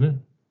 isn't it?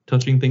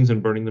 Touching things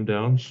and burning them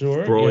down.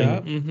 Sure. Throwing, Yeah.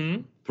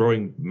 Mm-hmm.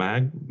 throwing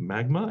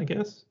magma, I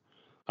guess.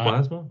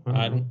 Plasma.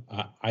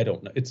 I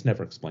don't know. It's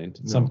never explained.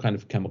 It's some kind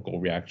of chemical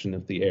reaction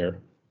of the air.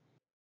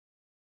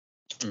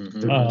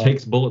 Mm-hmm.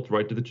 Takes bullets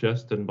right to the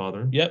chest, doesn't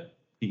bother him. Yep.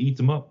 He eats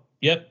them up.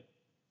 Yep.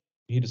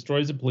 He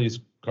destroys a police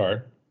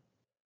car.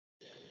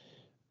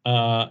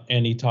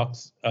 And he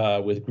talks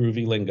with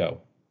groovy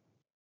lingo.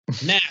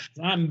 Next,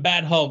 I'm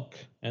Bat-Hulk,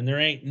 and there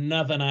ain't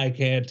nothing I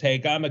can't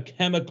take. I'm a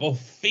chemical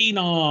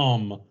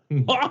phenom.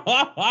 Ha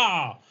ha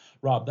ha!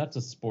 Rob, that's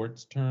a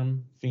sports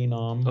term,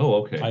 phenom. Oh,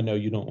 okay. I know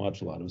you don't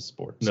watch a lot of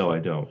sports. No, I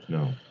don't.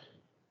 No.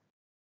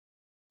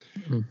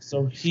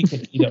 So he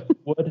can eat up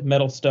wood,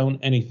 metal, stone,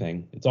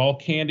 anything. It's all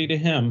candy to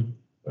him.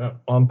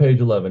 On page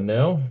 11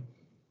 now.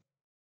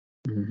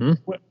 Mm-hmm.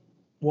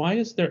 Why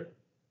is there...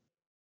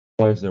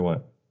 Why is there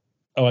what?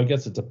 Oh, I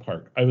guess it's a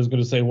park. I was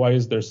going to say, why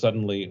is there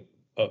suddenly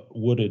a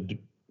wooded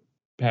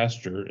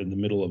pasture in the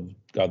middle of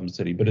Gotham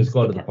City? But it's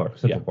go to the park.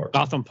 Central Yeah. Park.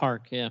 Gotham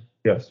Park, yeah.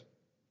 Yes.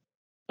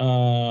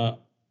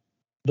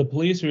 The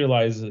police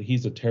realize that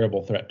he's a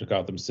terrible threat to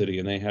Gotham City,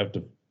 and they have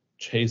to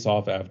chase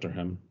off after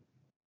him.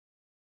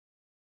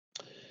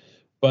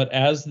 But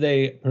as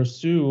they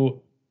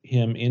pursue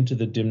him into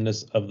the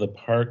dimness of the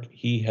park,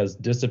 he has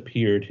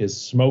disappeared. His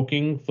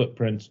smoking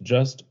footprints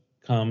just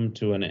come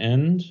to an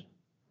end.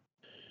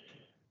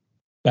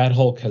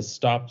 Bat-Hulk has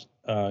stopped,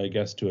 I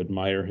guess, to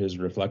admire his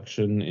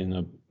reflection in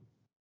a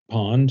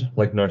pond.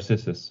 Like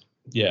Narcissus.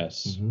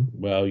 Yes. Mhm.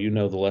 Well, you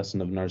know the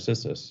lesson of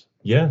Narcissus.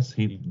 Yes,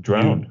 he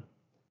drowned.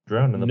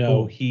 Drowned in the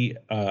No, pool. he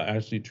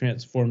actually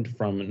transformed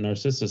from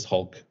Narcissus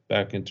Hulk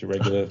back into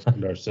regular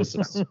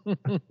Narcissus.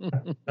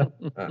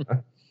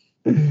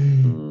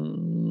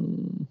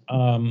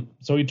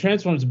 So he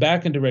transforms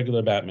back into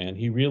regular Batman.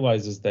 He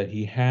realizes that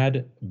he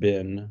had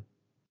been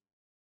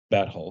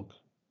Bat-Hulk.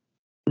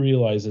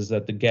 Realizes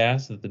that the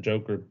gas that the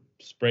Joker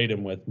sprayed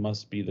him with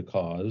must be the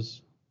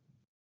cause.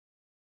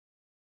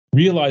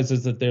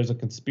 Realizes that there's a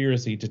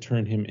conspiracy to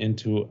turn him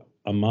into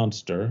a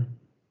monster.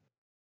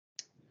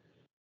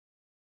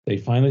 They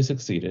finally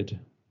succeeded.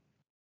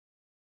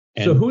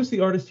 So who's the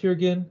artist here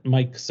again?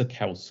 Mike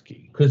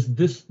Sikowski. Because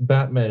this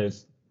Batman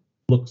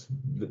looks,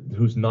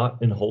 who's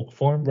not in Hulk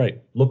form,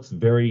 Right. looks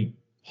very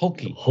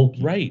Hulky.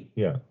 hulky. Right.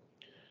 Yeah.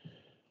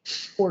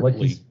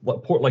 Portly.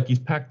 Like he's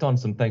packed on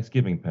some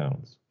Thanksgiving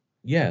pounds.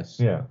 Yes.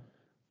 Yeah.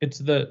 It's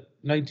the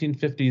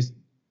 1950s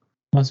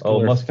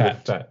muscular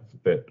fat.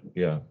 Fit.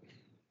 Yeah.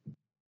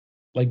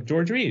 Like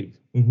George Reeve.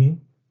 Mm-hmm.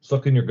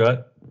 Suck in your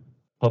gut,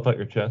 puff out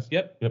your chest.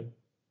 Yep. Yep.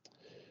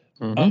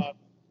 Mm-hmm.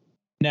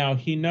 Now,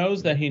 he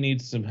knows that he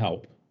needs some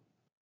help.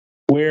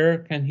 Where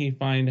can he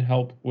find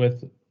help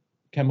with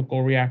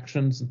chemical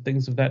reactions and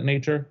things of that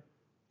nature?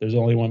 There's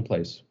only one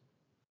place.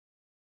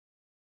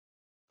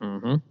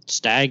 Mm-hmm.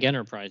 Stag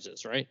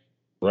Enterprises, right?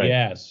 Right.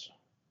 Yes.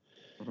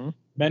 Mhm.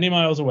 Many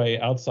miles away,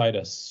 outside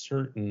a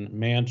certain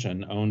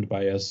mansion owned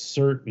by a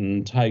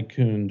certain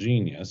tycoon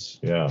genius,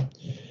 Yeah.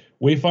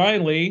 We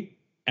finally,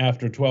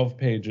 after 12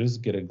 pages,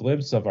 get a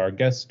glimpse of our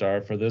guest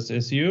star for this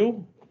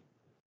issue,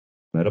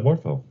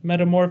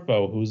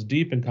 Metamorpho, who's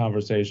deep in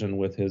conversation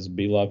with his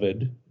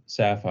beloved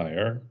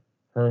Sapphire,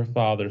 her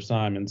father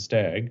Simon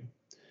Stagg,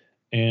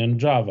 and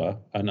Java,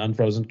 an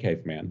unfrozen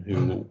caveman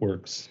who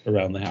works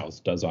around the house,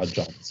 does odd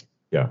jobs.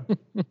 Yeah.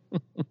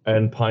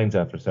 And pines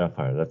after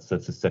Sapphire. That's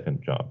his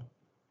second job.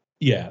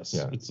 Yes,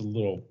 Yeah. It's a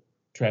little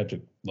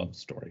tragic love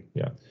story.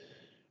 Yeah.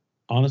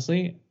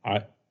 Honestly,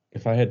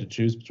 if I had to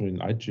choose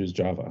between, I'd choose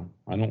Java.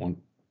 I don't want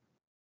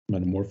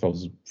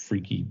Metamorpho's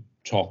freaky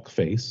chalk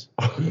face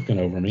looking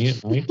over me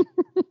at night.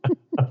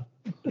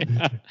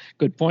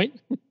 Good point.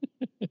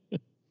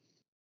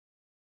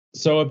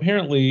 So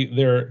apparently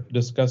they're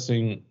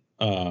discussing,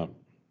 I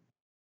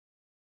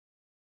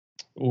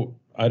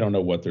don't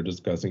know what they're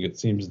discussing. It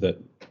seems that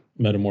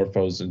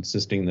Metamorpho's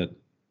insisting that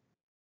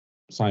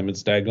Simon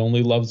Stagg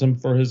only loves him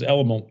for his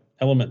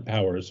element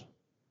powers.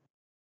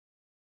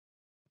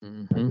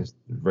 Just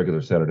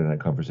regular Saturday night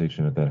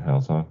conversation at that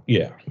house, huh?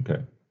 Yeah.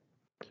 Okay.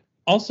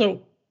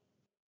 Also,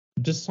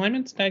 does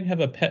Simon Stagg have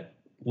a pet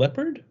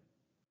leopard?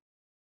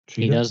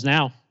 He does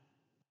now.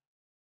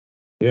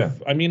 Yeah.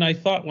 I mean, I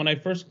thought when I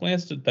first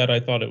glanced at that, I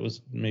thought it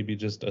was maybe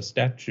just a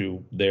statue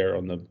there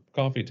on the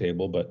coffee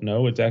table, but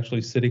no, it's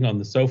actually sitting on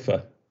the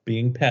sofa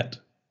being pet.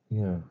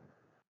 Yeah.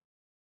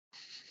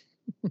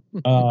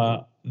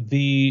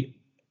 The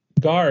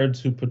guards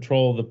who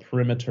patrol the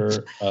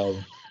perimeter of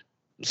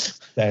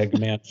Stagg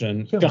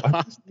Mansion,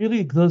 Are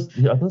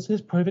those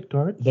his private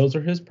guards? those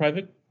are his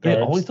private They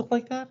guards. always look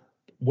like that?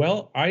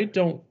 Well, I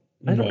don't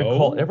know.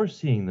 recall ever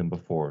seeing them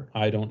before.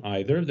 I don't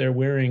either. They're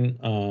wearing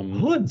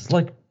Hoods,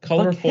 like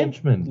colorful,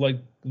 henchmen. like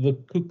the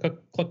Ku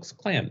Klux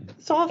Klan,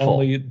 It's awful.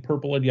 only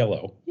purple and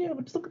yellow. Yeah,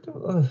 but just look at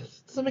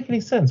it doesn't make any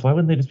sense. Why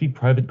wouldn't they just be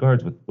private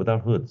guards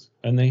without hoods?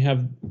 And they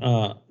have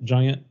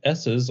giant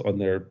S's on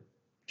their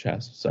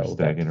chest. So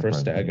Stagg for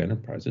Enterprises. Stagg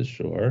Enterprises,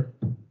 sure.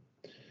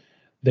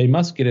 They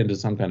must get into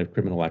some kind of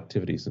criminal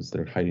activity since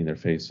they're hiding their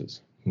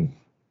faces.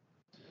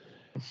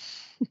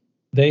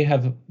 They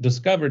have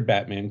discovered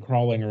Batman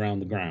crawling around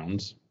the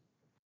grounds.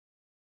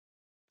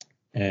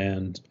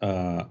 And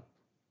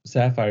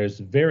Sapphire's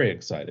very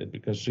excited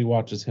because she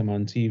watches him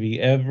on TV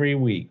every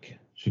week.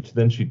 She in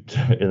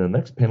the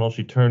next panel,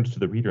 she turns to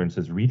the reader and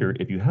says, "Reader,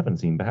 if you haven't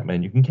seen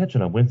Batman, you can catch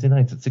it on Wednesday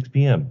nights at 6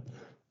 p.m."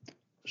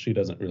 She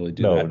doesn't really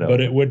do No, that, no. but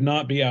it would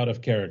not be out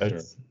of character.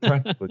 It's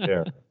practically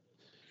there.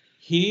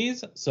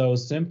 He's so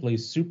simply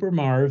Super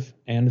Marv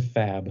and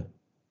Fab.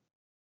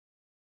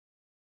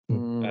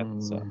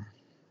 That's And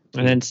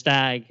then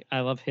Stagg, I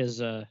love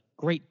his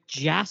great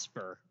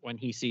Jasper when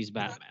he sees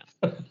Batman.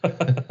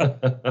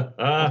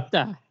 What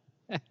the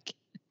heck?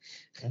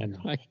 and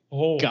My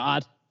oh,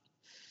 God.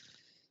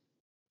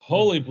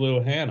 Holy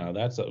Blue Hannah.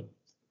 That's a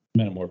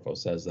Metamorpho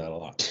says that a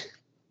lot.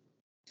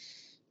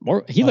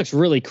 He looks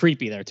really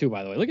creepy there too,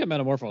 by the way. Look at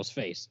Metamorpho's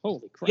face.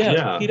 Holy crap.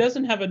 Yeah, he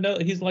doesn't have a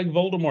nose. He's like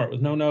Voldemort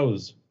with no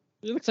nose.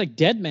 He looks like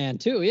Dead Man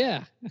too,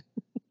 yeah.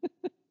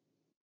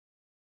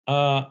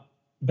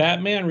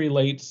 Batman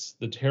relates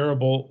the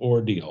terrible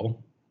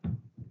ordeal.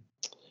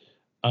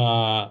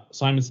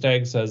 Simon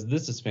Stagg says,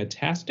 "This is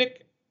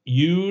fantastic.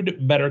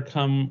 You'd better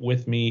come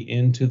with me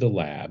into the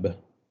lab."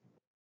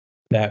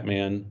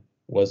 Batman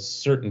was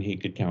certain he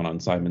could count on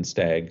Simon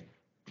Stagg,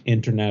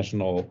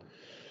 international,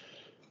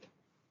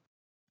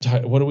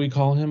 what do we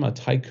call him? A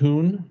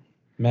tycoon?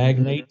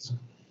 Magnate?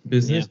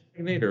 Business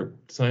magnate or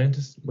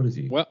scientist? What is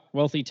he?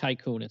 Wealthy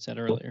tycoon, it said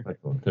earlier.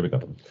 There we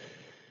go.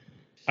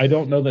 I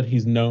don't know that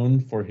he's known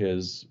for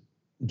his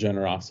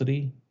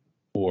generosity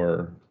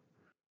or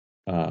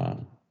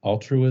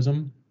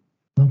altruism,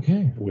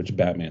 Okay. which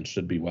Batman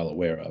should be well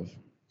aware of.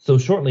 So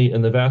shortly,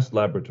 in the vast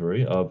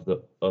laboratory of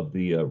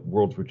the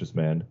world's richest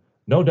man,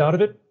 no doubt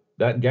of it,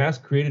 that gas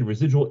created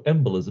residual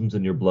embolisms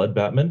in your blood,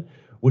 Batman,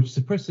 which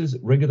suppresses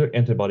regular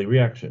antibody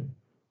reaction.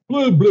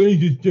 Blood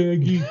blazes,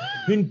 Staggy.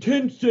 In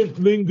 10-cent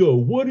lingo,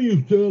 what are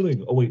you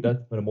selling? Oh wait,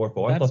 that's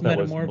Metamorpho. I That's thought that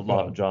Metamorpho.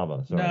 was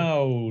Java. Sorry.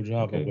 No,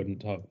 Java Okay. wouldn't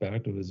talk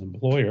back to his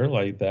employer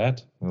like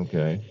that.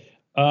 Okay.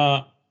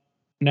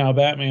 Now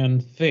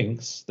Batman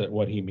thinks that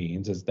what he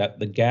means is that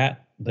the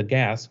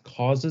gas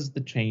causes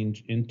the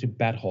change into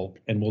Bat-Hulk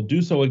and will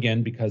do so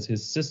again because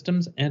his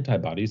system's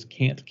antibodies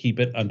can't keep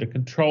it under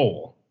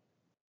control.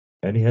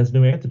 And he has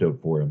no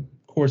antidote for him.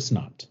 Of course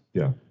not.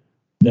 Yeah.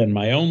 Then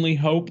my only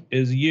hope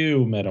is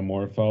you,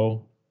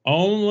 Metamorpho.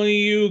 Only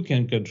you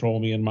can control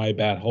me in my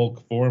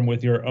Bat-Hulk form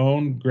with your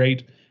own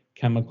great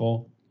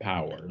chemical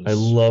powers. I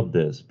love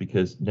this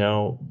because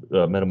now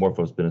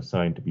Metamorpho's been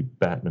assigned to be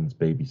Batman's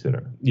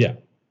babysitter. Yeah.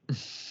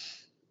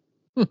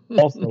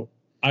 Also,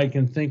 I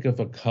can think of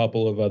a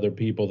couple of other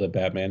people that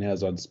Batman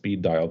has on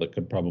speed dial that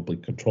could probably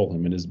control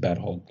him in his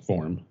Bat-Hulk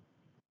form.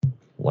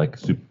 Like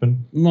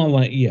Superman?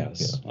 Well,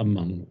 yes,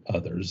 among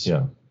others.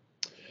 Yeah.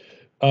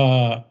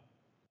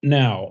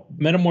 Now,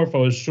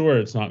 Metamorpho is sure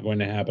it's not going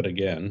to happen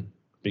again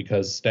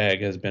because Stagg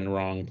has been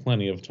wrong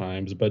plenty of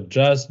times. But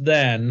just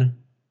then,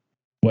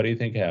 what do you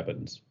think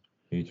happens?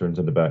 He turns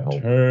into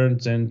Bat-Hulk.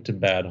 Turns into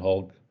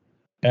Bat-Hulk.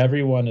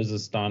 Everyone is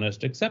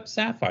astonished except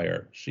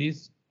Sapphire.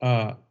 She's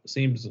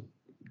seems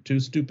too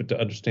stupid to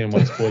understand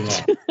what's going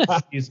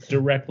on. He's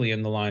directly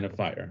in the line of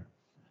fire.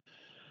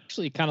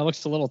 Actually, kind of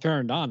looks a little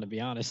turned on, to be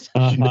honest.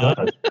 She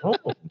does. Oh,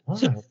 my.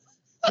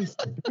 She's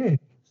so big.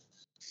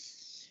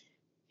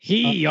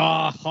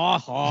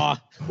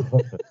 Ha.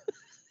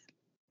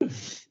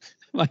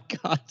 My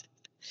God.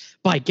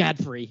 By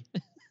Godfrey.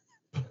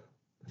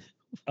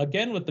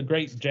 Again with the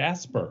great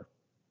Jasper.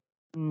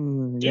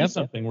 Do Yep.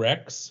 something,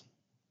 Rex.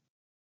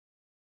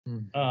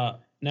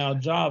 Now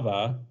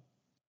Java,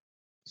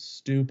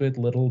 stupid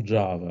little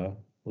Java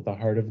with a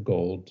heart of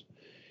gold,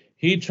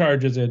 he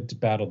charges in to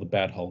battle the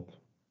Bat Hulk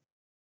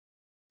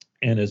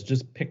and is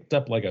just picked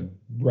up like a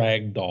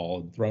rag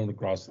doll and thrown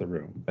across the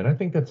room. And I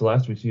think that's the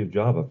last we see of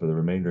Java for the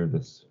remainder of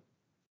this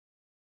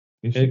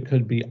issue. It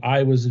could be.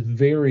 I was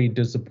very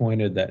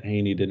disappointed that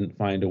Haney didn't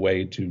find a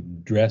way to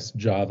dress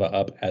Java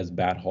up as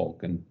Bat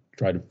Hulk and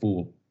try to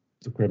fool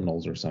the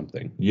criminals or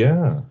something.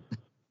 Yeah.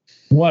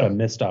 What a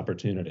missed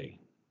opportunity.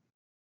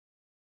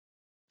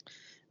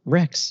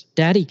 Rex,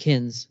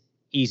 Daddykins.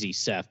 Easy,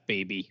 Seth,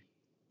 baby.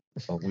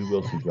 Oh, we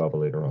will see Java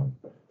later on.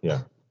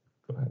 Yeah.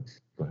 Go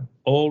ahead.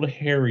 Old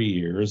hairy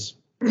ears.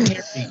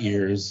 Hairy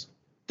ears.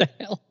 The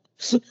hell?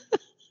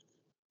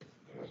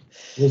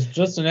 Was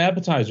just an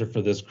appetizer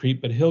for this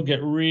creep, but he'll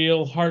get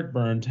real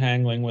heartburn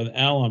tangling with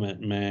Element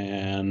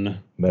Man.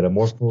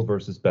 Metamorpho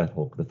versus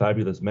Bat-Hulk, the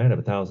fabulous man of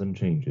 1,000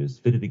 changes,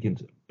 pitted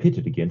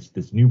against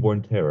this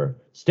newborn terror.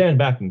 Stand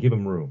back and give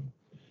him room.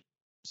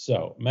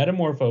 So,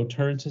 Metamorpho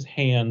turns his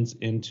hands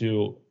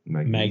into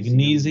Magnesium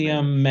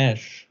magnesium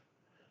mesh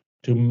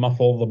to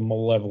muffle the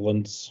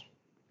malevolence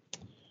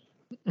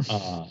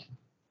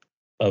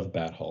of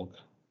Bat-Hulk.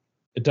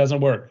 It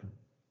doesn't work.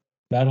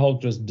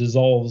 Bat-Hulk just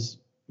dissolves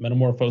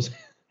Metamorpho's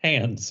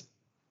hands.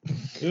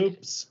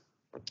 Oops.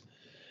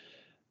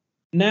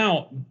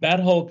 Now,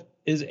 Bat-Hulk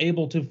is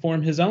able to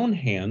form his own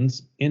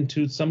hands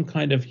into some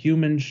kind of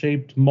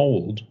human-shaped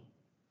mold,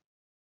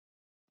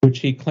 which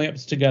he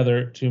clamps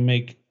together to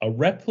make a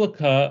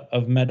replica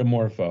of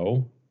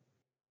Metamorpho,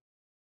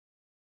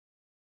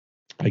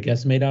 I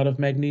guess made out of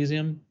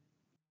magnesium,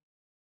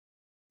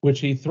 which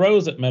he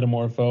throws at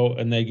Metamorpho,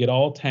 and they get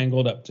all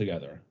tangled up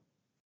together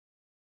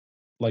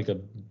like a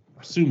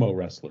sumo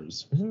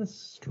wrestlers. Isn't this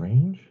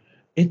strange?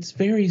 It's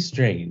very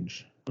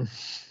strange.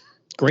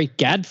 Great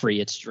Godfrey,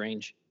 it's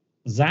strange.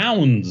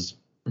 Zounds.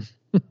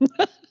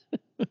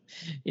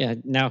 Yeah,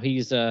 now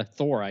he's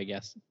Thor, I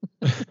guess.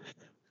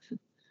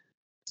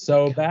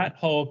 So Bat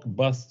Hulk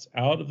busts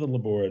out of the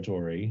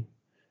laboratory,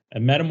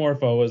 and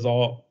Metamorpho is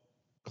all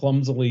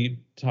clumsily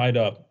tied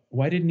up.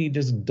 Why didn't he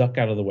just duck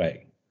out of the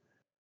way?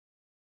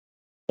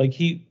 Like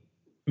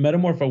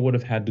Metamorpho would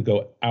have had to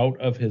go out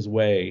of his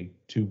way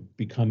to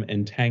become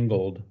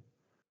entangled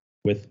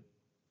with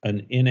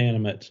an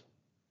inanimate.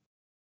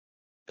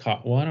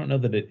 Well, I don't know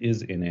that it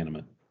is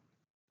inanimate.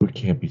 It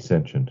can't be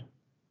sentient.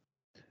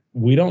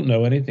 We don't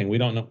know anything. We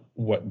don't know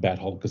what Bat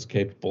Hulk is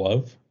capable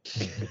of.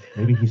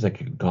 Maybe he's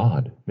like a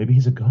god. Maybe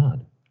he's a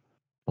god.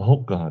 A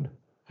Hulk god.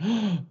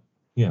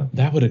 Yeah.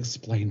 That would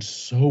explain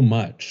so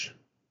much.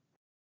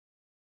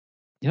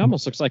 It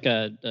almost looks like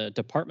a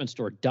department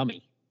store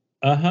dummy.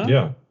 Uh-huh.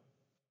 Yeah.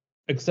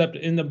 Except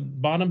in the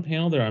bottom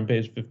panel there on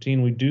page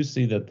 15, we do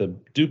see that the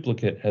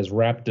duplicate has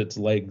wrapped its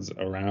legs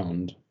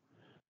around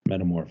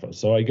Metamorpho.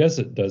 So I guess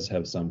it does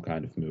have some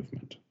kind of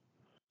movement.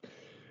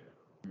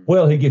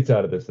 Well, he gets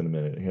out of this in a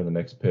minute. Here on the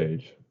next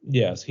page.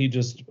 Yes, he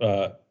just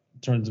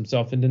turns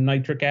himself into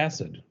nitric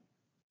acid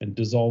and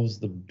dissolves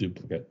the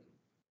duplicate.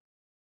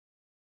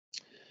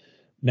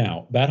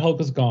 Now, Bat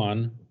Hulk is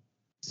gone.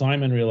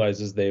 Simon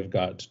realizes they've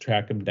got to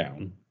track him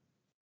down.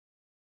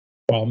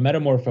 While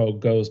Metamorpho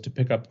goes to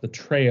pick up the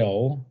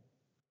trail,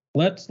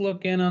 let's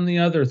look in on the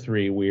other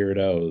three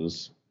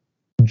weirdos.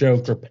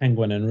 Joker,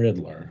 Penguin, and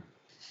Riddler.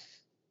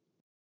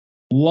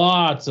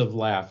 Lots of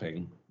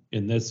laughing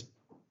in this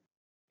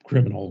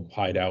criminal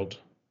hideout.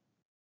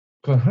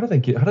 God, how do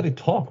they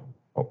talk?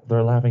 Oh,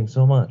 they're laughing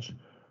so much.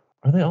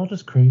 Are they all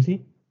just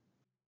crazy?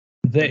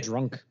 They're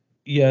drunk.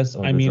 Yes,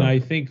 Oh, I mean,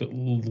 drunk. I think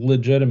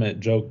legitimate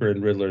Joker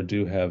and Riddler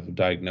do have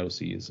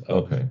diagnoses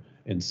of Okay.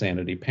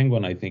 insanity.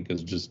 Penguin, I think,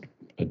 is just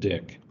a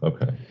dick.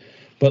 Okay.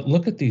 But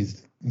look at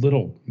these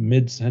little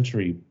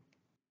mid-century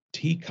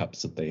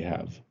teacups that they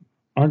have.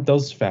 Aren't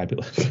those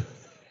fabulous?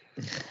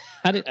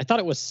 I thought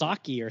it was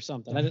sake or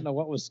something. I didn't know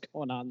what was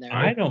going on there.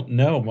 I don't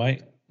know.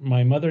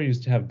 My mother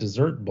used to have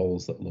dessert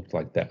bowls that looked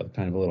like that with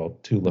kind of a little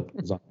tulip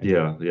design.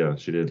 Yeah,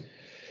 she did.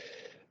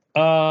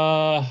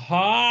 Ha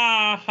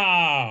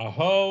ha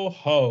ho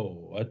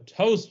ho. A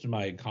toast,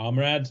 my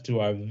comrades, to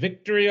our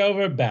victory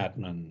over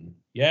Batman.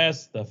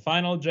 Yes, the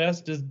final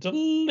jest is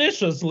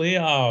deliciously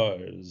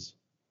ours.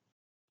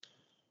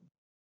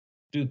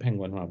 Do the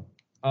Penguin,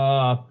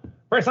 Rob.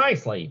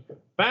 Precisely.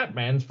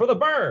 Batman's for the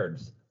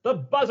birds. The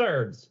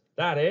buzzards,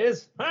 that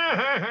is. Ha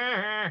ha ha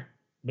ha.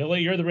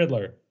 Billy, you're the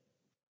Riddler.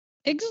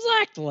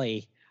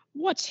 Exactly.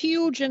 What's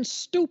huge and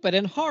stupid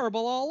and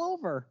horrible all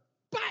over?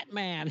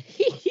 Batman.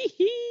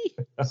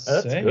 That's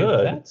Say,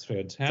 good. That's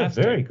fantastic. That's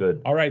very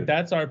good. All right,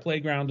 that's our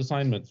playground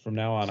assignments from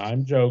now on.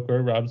 I'm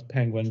Joker, Rob's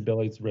Penguin,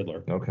 Billy's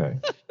Riddler. Okay.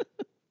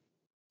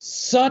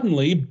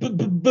 Suddenly,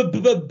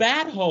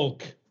 Bat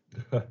Hulk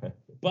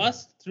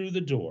busts through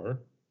the door.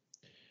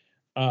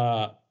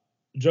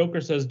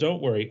 Joker says,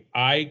 "Don't worry,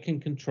 I can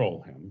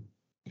control him."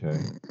 Okay.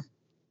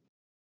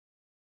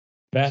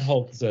 Bat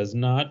Hulk says,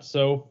 "Not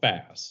so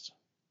fast."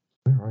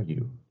 Where are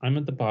you? I'm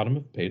at the bottom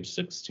of page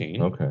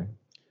 16. Okay.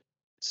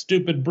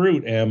 Stupid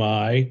brute, am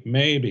I?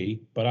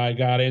 Maybe, but I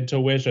got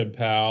intuition,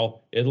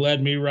 pal. It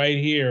led me right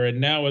here, and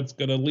now it's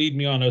gonna lead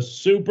me on a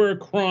super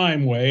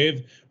crime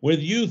wave with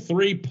you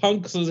three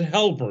punks as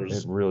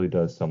helpers. It really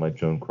does sound like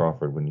Joan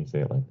Crawford when you say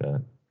it like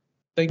that.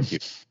 Thank you.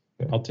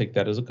 Okay. I'll take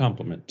that as a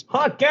compliment.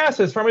 Hot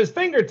gases from his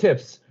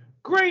fingertips.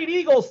 Great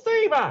Eagle,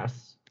 save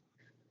us!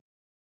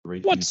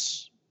 Great.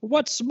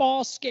 What's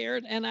small,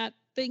 scared, and at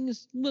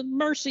things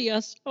mercy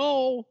us?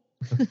 Oh,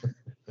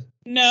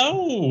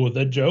 No,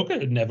 the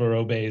Joker never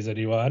obeys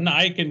anyone.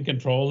 I can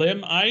control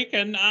him.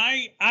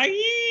 Stay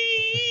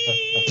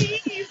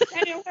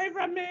away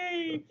from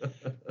me.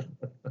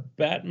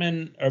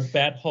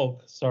 Bat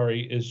Hulk,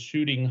 is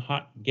shooting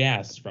hot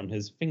gas from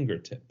his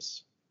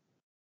fingertips.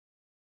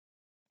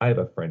 I have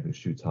a friend who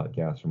shoots hot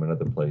gas from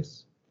another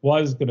place. Well,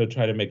 I was going to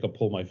try to make a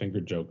pull my finger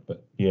joke,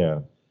 but Yeah.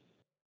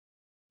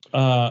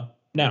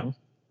 now,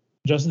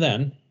 just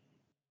then,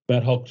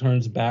 Bat Hulk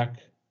turns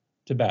back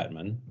to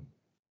Batman.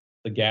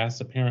 The gas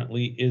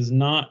apparently is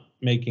not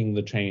making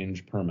the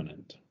change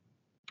permanent.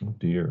 Oh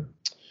dear.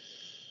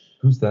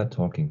 Who's that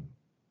talking? Is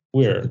that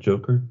Weird. the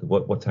Joker?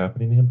 What's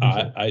happening to him?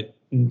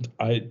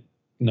 I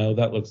no,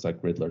 that looks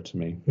like Riddler to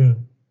me. Yeah.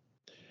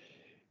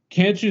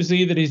 Can't you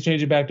see that he's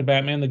changing back to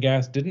Batman? The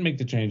gas didn't make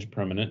the change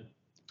permanent.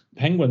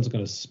 Penguin's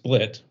going to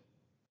split.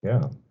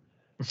 Yeah.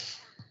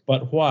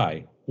 But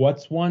why?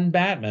 What's one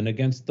Batman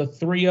against the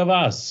three of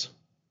us?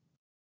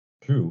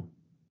 True.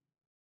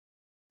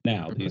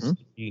 Now, these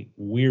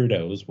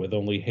weirdos with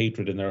only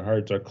hatred in their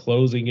hearts are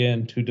closing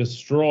in to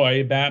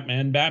destroy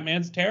Batman.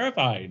 Batman's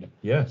terrified.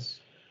 Yes.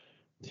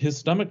 His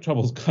stomach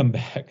troubles come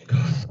back.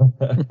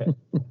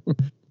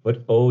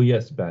 But oh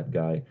yes, Bat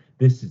Guy,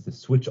 this is the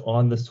switch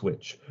on the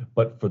switch.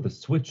 But for the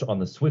switch on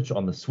the switch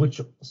on the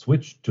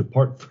switch to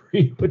part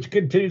 3, which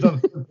continues on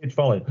the third page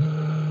following.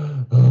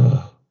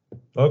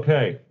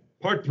 Okay,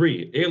 part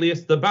 3,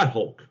 alias the Bat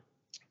Hulk.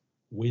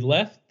 We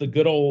left the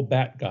good old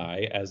Bat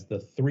Guy as the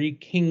three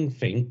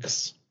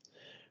Kingfinks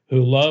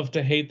who love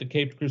to hate the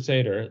Caped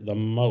Crusader the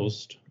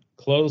most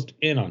closed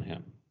in on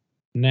him.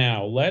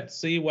 Now, let's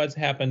see what's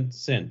happened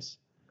since.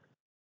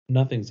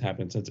 Nothing's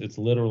happened since. It's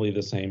literally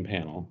the same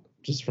panel,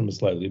 just from a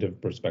slightly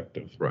different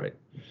perspective. Right.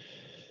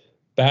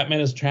 Batman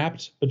is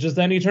trapped, but just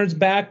then he turns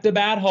back to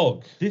Bat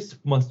Hulk. This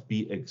must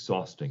be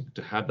exhausting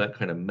to have that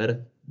kind of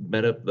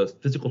the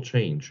physical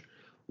change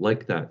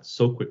like that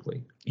so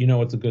quickly. You know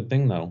what's a good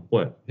thing, though?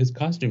 What? His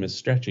costume is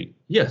stretchy.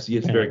 Yes,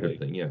 very Apparently. good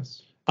thing,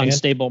 yes.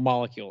 unstable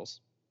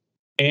molecules.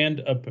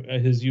 And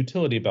his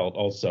utility belt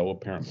also,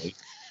 apparently,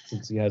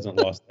 since he hasn't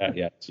lost that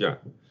yet. Yeah.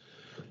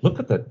 Look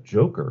at that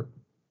Joker.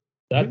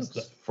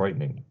 That's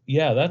frightening.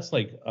 Yeah, that's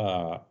like,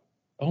 oh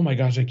my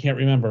gosh, I can't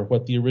remember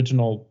what the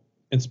original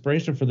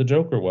inspiration for the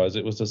Joker was.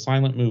 It was a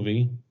silent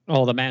movie.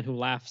 Oh, The Man Who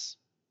Laughs.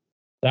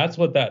 That's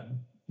what that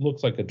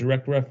looks like, a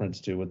direct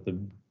reference to, with the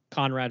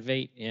Conrad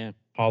Veidt, yeah.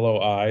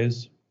 hollow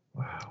eyes.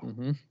 Wow.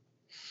 Mm-hmm.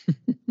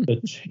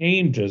 The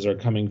changes are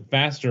coming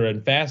faster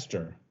and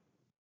faster.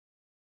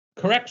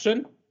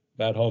 Correction,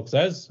 Bat Hulk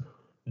says.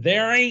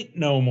 There ain't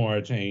no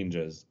more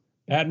changes.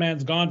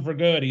 Batman's gone for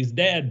good. He's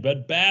dead,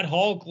 but Bat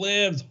Hulk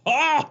lives.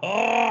 Ha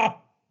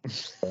ha!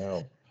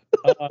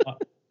 Wow.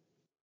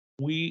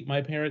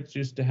 My parents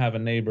used to have a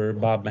neighbor,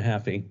 Bob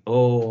Mahaffey.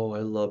 Oh, I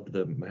loved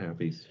the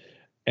Mahaffies.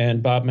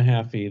 And Bob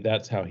Mahaffey,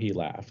 that's how he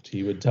laughed.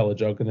 He would tell a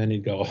joke and then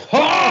he'd go, ha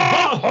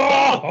ha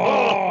ha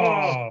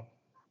ha!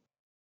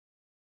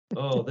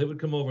 Oh, they would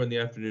come over in the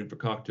afternoon for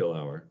cocktail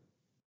hour.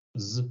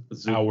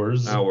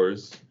 Hours.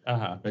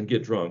 Uh-huh. And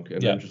get drunk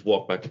and then just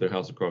walk back to their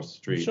house across the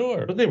street.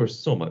 Sure. But they were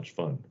so much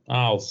fun.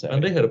 I'll say.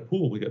 And they had a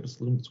pool. We got to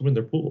swim in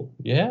their pool.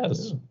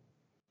 Yes. Yeah.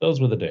 Those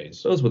were the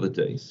days. Those were the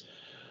days.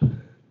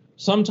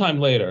 Sometime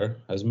later,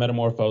 as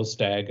Metamorpho,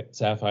 Stag,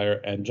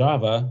 Sapphire, and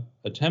Java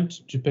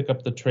attempt to pick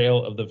up the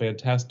trail of the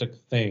fantastic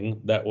thing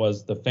that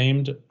was the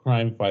famed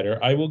crime fighter,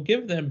 I will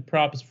give them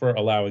props for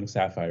allowing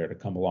Sapphire to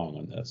come along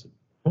on this.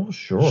 Oh,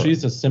 sure.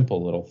 She's a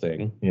simple little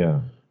thing.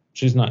 Yeah.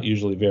 She's not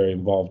usually very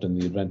involved in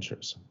the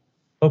adventures.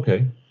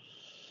 Okay.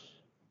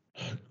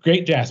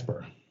 Great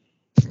Jasper.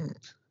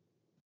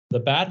 The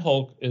Bat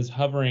Hulk is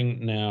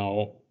hovering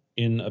now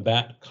in a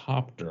bat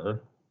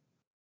copter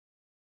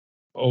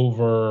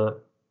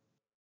over,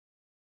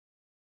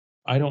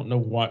 I don't know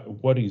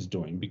what he's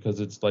doing, because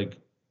it's like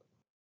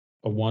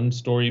a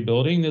one-story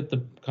building that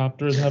the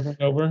copter is hovering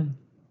over.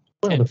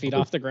 10 feet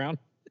off the ground.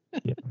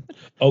 Yeah.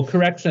 Oh,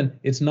 correction.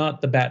 It's not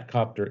the bat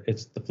copter.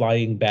 It's the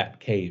flying bat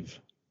cave.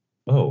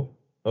 Oh,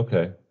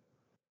 okay.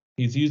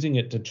 He's using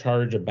it to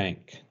charge a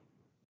bank.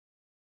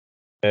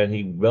 and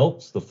he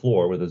melts the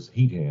floor with his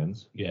heat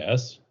hands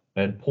Yes.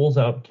 and pulls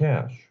out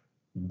cash.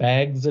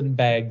 Bags and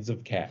bags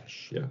of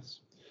cash. Yes.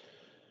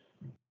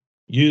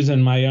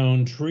 Using my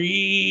own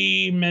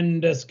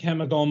tremendous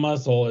chemical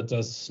muscle, it's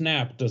a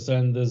snap to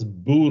send this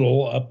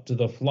boodle up to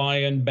the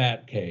flying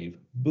bat cave.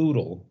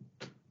 Boodle.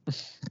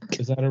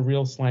 Is that a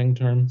real slang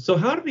term? So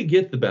how did he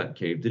get the bat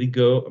cave? Did he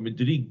go,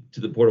 did he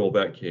to the portable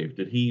bat cave?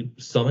 Did he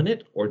summon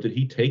it, or did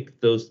he take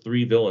those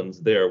 3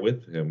 villains there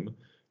with him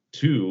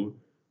to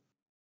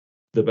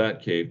the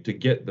bat cave to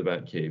get the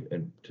bat cave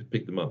and to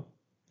pick them up?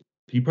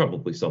 He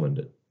probably summoned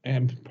it.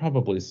 And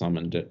probably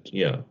summoned it.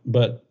 Yeah.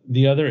 But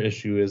the other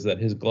issue is that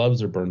his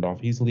gloves are burned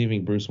off. He's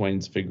leaving Bruce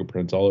Wayne's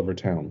fingerprints all over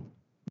town.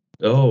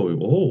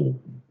 Oh.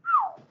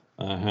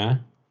 Uh-huh.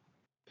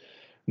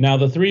 Now,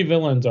 the 3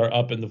 villains are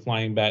up in the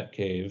flying bat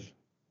cave.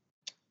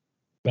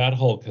 Bat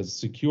Hulk has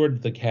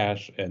secured the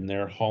cash, and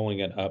they're hauling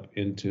it up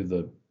into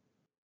the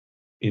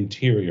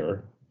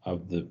interior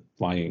of the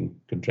flying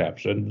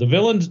contraption. The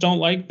villains don't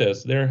like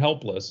this. They're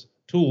helpless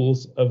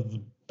tools of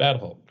Bat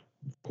Hulk.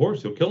 Of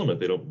course, he'll kill them if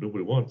they don't do what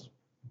he wants.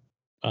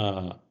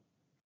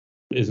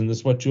 Isn't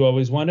this what you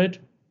always wanted,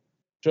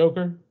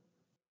 Joker?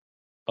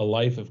 A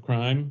life of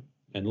crime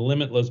and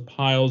limitless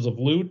piles of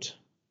loot?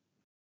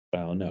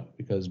 Well, no,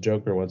 because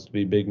Joker wants to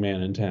be big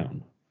man in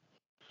town.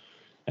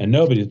 And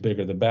nobody's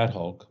bigger than Bat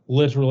Hulk,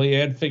 literally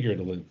and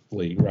figuratively,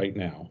 right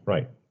now.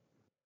 Right.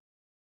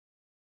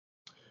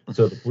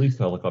 So the police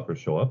helicopters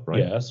show up, right?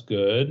 Yes,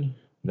 good.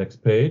 Next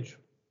page.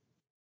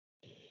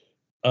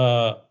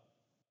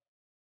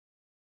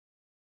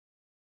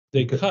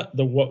 They cut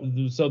the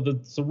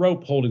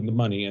rope holding the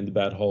money and the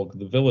Bat Hulk.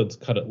 The villains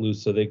cut it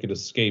loose so they could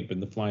escape in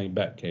the flying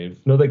Bat Cave.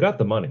 No, they got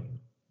the money.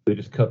 They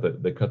just cut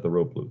the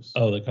rope loose.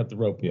 Oh, they cut the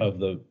rope of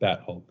the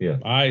Bat Hulk. Yeah.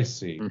 I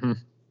see. Mm-hmm.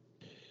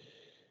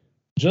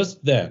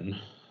 Just then,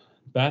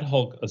 Bat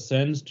Hulk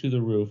ascends to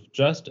the roof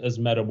just as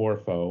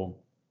Metamorpho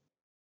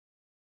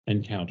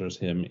encounters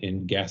him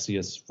in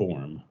gaseous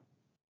form.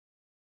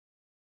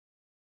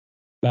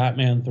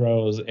 Batman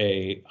throws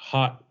a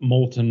hot,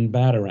 molten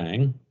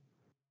batarang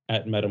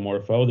at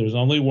Metamorpho. There's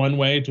only one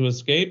way to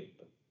escape.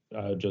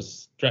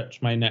 Just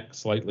stretch my neck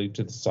slightly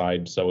to the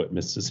side so it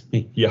misses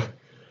me. Yeah.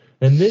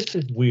 And this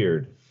is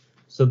weird.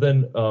 So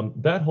then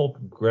Bat Hulk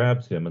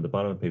grabs him at the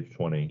bottom of page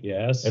 20.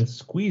 Yes. And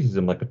squeezes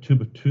him like a tube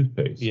of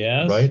toothpaste.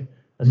 Yes. Right?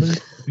 And then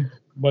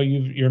well,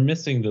 you're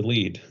missing the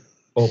lead.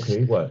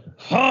 Okay, what?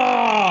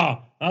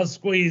 Ha! I'll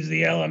squeeze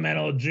the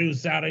elemental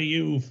juice out of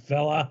you,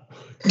 fella.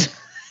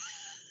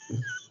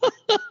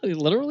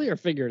 Literally or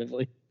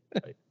figuratively?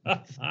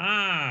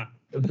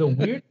 The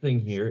weird thing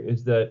here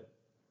is that,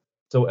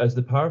 so as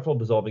the powerful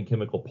dissolving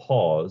chemical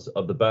paws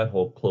of the Bat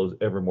Hulk close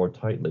ever more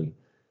tightly,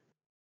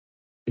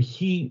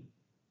 so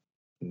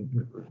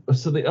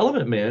the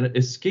Element Man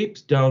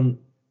escapes down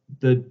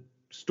the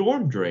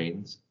storm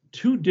drains,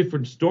 2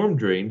 different storm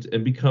drains,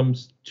 and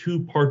becomes 2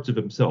 parts of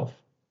himself.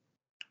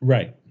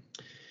 Right.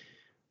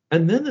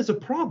 And then there's a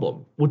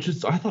problem, which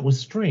I thought was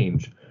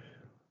strange.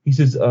 He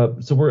says,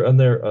 so we're on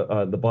there,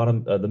 the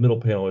bottom, the middle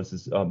panel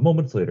is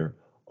moments later.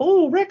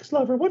 Oh, Rex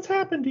Lover, what's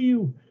happened to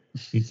you?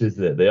 He says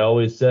that they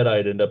always said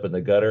I'd end up in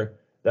the gutter.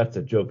 That's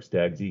a joke,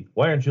 Stagsy.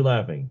 Why aren't you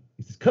laughing?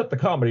 He says, cut the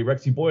comedy,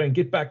 Rexy boy, and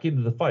get back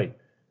into the fight.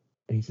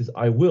 And he says,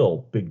 I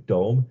will, Big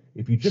Dome,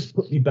 if you just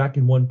put me back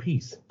in one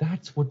piece.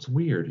 That's what's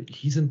weird.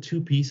 He's in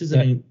 2 pieces.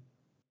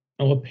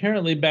 Well,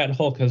 apparently Bat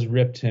Hulk has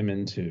ripped him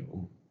in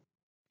 2.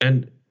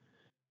 And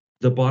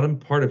the bottom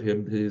part of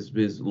him,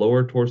 his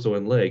lower torso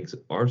and legs,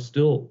 are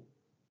still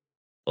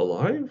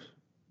alive?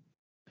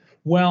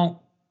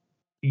 Well,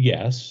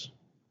 yes.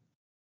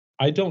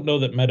 I don't know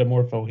that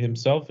Metamorpho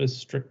himself is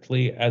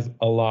strictly as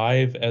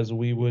alive as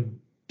we would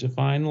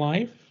define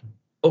life.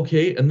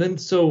 Okay, and then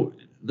so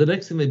the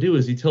next thing they do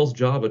is he tells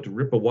Jabba to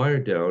rip a wire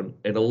down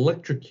and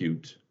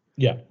electrocute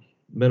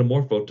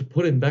Metamorpho to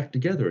put him back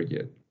together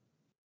again.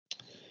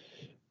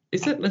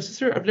 Is that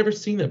necessary? I've never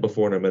seen that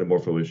before in our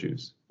Metamorpho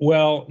issues.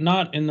 Well,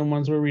 not in the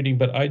ones we're reading,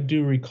 but I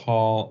do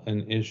recall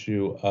an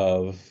issue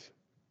of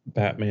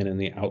Batman and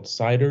the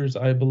Outsiders,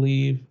 I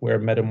believe, where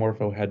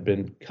Metamorpho had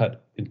been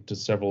cut into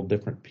several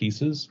different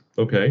pieces.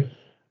 Okay.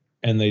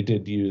 And they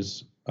did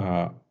use,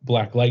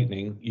 Black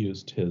Lightning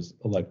used his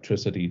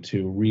electricity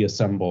to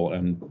reassemble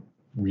and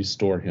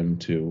restore him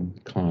to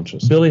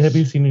consciousness. Billy, have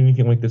you seen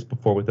anything like this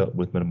before with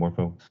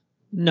Metamorpho?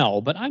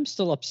 No, but I'm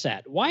still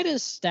upset. Why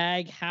does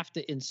Stag have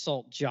to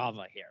insult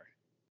Java here?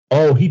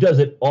 Oh, he does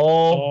it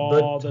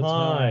all the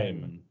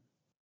time.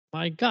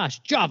 My gosh,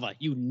 Java,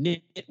 you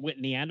nitwit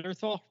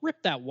Neanderthal,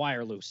 rip that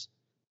wire loose.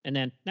 And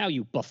then, now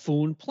you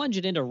buffoon, plunge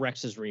it into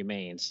Rex's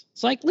remains.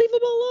 It's like, leave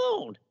him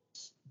alone.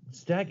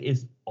 Stag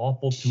is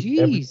awful to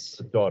every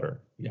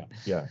daughter.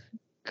 Yeah.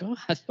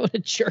 God, what a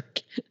jerk.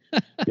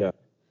 Yeah.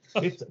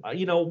 It's,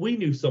 we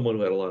knew someone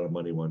who had a lot of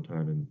money one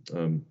time,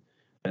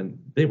 and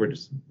they were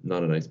just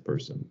not a nice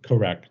person.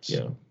 Correct.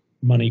 Yeah.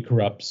 Money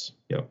corrupts.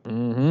 Yeah.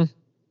 Mm-hmm.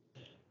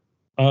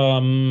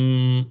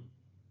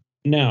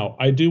 Now,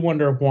 I do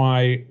wonder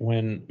why,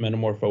 when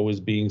Metamorpho was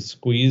being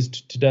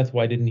squeezed to death,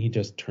 why didn't he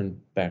just turn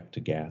back to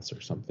gas or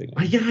something?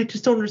 Yeah, I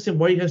just don't understand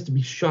why he has to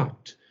be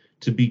shocked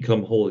to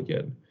become whole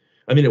again.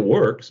 I mean, it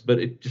works, but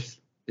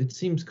it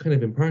seems kind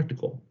of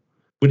impractical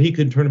when he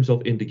could turn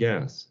himself into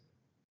gas,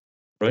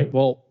 right?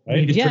 Well,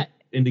 He just yeah, turned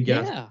into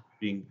gas yeah.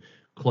 being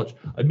clutched.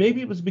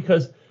 Maybe it was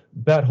because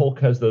Bat Hulk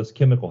has those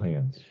chemical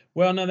hands.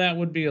 Well, no, that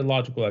would be a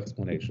logical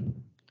explanation.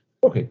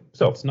 Okay,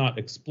 so It's not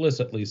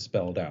explicitly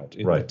spelled out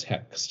in the Right.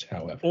 text,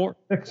 however.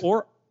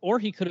 Or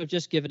he could have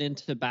just given in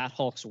to Bat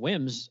Hulk's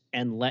whims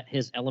and let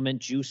his element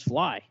juice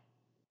fly.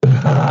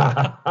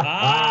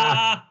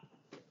 Ah,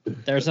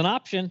 There's an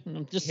option.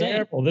 I'm just saying.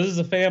 careful. This is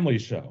a family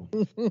show.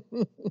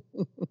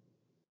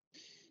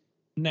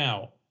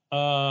 Now,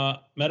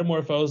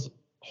 Metamorpho's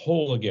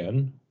whole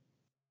again,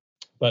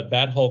 but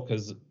Bat Hulk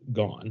is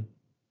gone.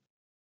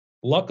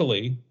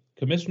 Luckily,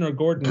 Commissioner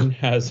Gordon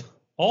has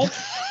altered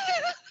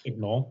the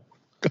signal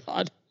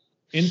God.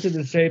 into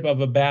the shape of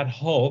a Bat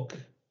Hulk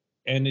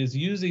and is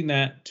using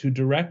that to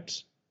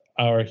direct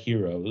our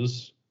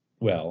heroes,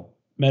 well,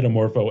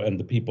 Metamorpho and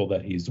the people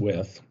that he's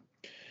with,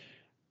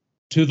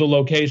 to the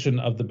location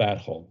of the Bat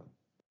Hulk,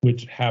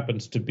 which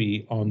happens to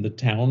be on the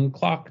town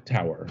clock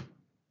tower.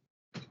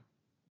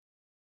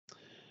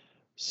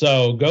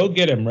 So go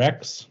get him,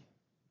 Rex.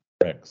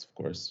 Rex, of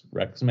course,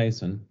 Rex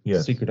Mason,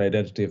 Yes. secret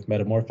identity of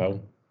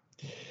Metamorpho.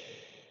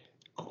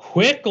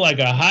 Quick like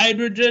a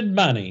hydrogen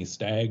bunny,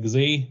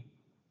 Stagsy.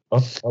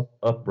 up, up,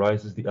 up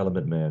rises the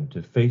Element Man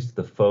to face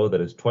the foe that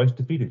has twice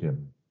defeated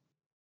him.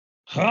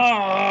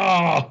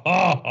 Ha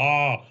ha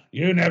ha!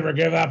 You never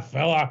give up,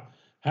 fella.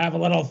 Have a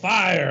little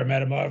fire,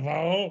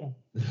 Metamorpho.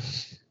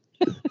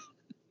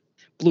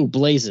 Blue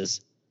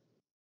blazes.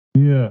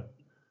 Yeah.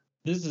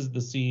 This is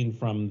the scene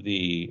from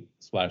the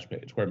splash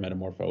page where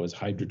Metamorpho is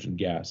hydrogen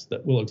gas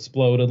that will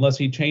explode unless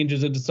he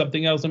changes into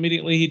something else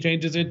immediately. He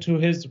changes into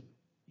his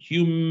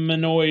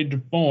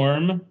humanoid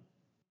form,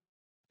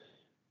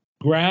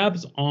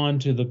 grabs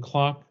onto the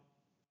clock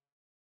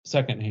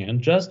second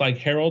hand, just like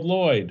Harold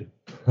Lloyd.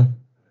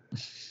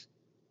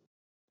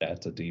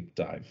 That's a deep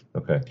dive.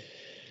 Okay.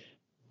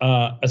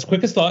 As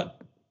quick as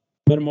thought,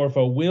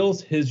 Metamorpho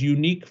wheels his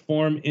unique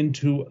form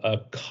into a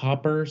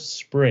copper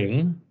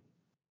spring,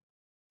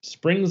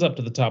 springs up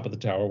to the top of the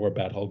tower where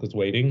Bat Hulk is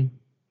waiting.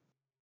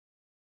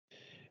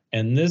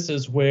 And this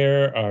is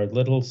where our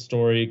little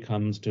story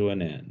comes to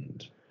an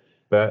end.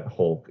 Bat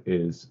Hulk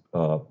is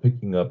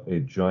picking up a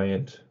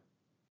giant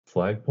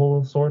flagpole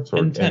of sorts, or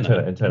Antenna.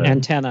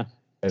 Antenna.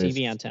 And TV it's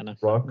antenna.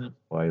 struck Yeah.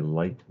 by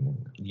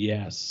lightning.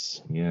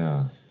 Yes,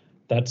 Yeah.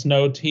 that's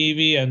no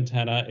TV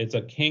antenna. It's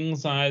a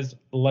king-size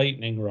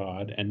lightning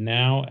rod. And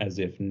now, as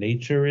if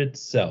nature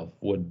itself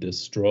would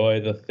destroy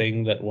the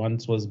thing that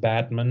once was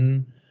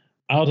Batman,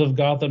 out of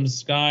Gotham's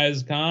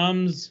skies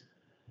comes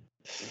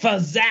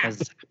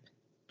Fazap.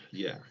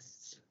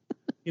 Yes.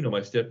 You know, my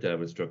stepdad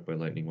was struck by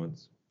lightning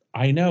once.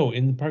 I know,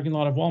 in the parking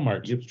lot of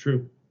Walmart. Yep, it's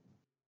true.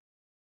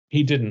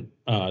 He didn't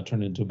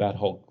turn into Bat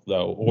Hulk,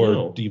 though, or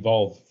No.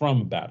 devolve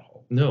from Bat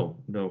Hulk. No,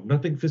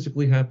 nothing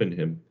physically happened to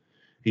him.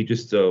 He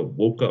just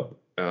woke up.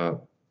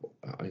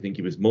 I think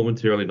he was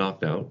momentarily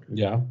knocked out,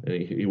 Yeah.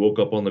 and he woke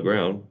up on the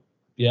ground.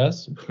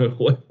 Yes.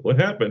 What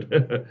happened?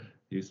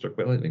 He was struck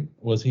by lightning.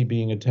 Was he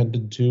being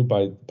attended to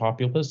by the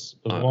populace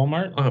of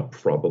Walmart?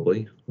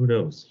 Probably. Who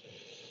knows?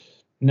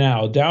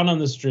 Now, down on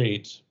the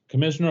street,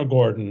 Commissioner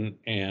Gordon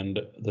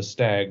and the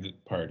Stag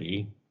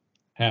Party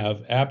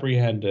have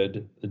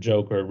apprehended the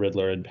Joker,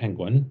 Riddler, and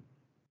Penguin.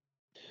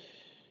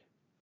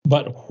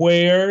 But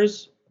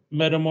where's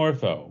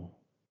Metamorpho?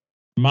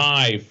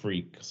 My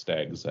freak,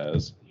 Stag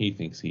says. He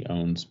thinks he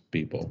owns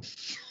people.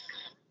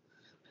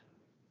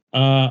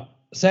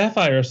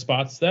 Sapphire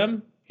spots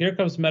them. Here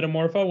comes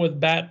Metamorpho with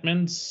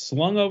Batman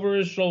slung over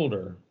his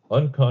shoulder.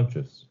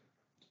 Unconscious.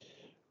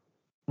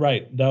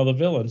 Right. Now the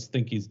villains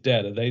think he's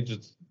dead, and they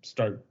just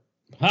start,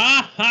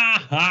 ha,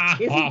 ha, ha,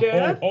 Is he ha,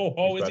 dead? ho, ho,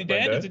 ho. Is Is he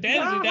Batman dead? Is he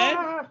dead? Is he dead?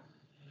 Ah!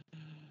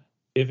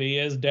 If he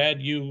is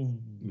dead, you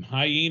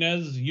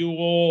hyenas, you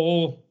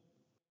will.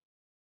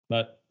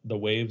 But the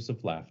waves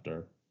of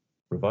laughter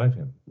Revive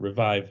him.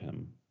 revive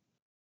him.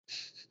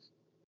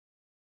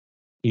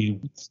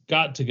 He's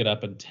got to get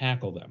up and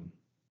tackle them,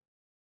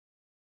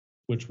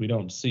 which we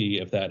don't see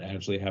if that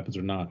actually happens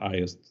or not. I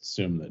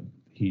assume that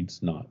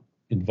he's not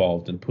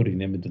involved in putting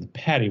them into the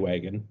paddy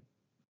wagon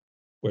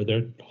where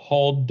they're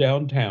hauled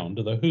downtown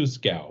to the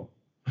Hooskow.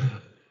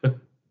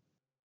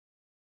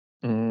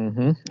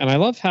 Mm-hmm. And I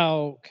love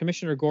how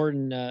Commissioner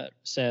Gordon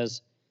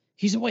says,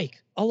 he's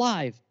awake,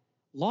 alive.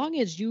 Long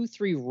as you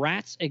three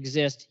rats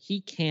exist,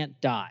 he can't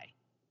die.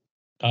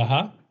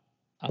 Uh-huh.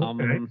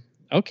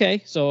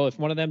 Okay, so if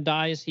one of them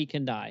dies, he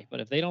can die. But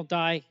if they don't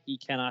die, he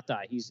cannot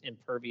die. He's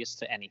impervious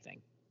to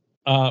anything.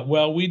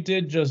 Well, we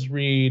did just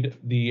read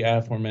the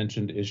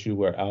aforementioned issue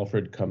where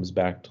Alfred comes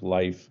back to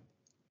life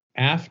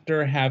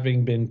after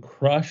having been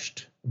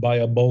crushed by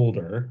a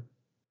boulder.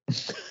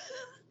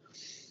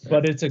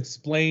 But it's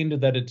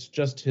explained that it's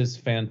just his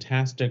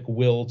fantastic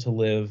will to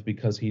live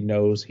because he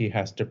knows he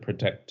has to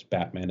protect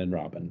Batman and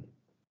Robin.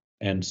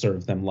 and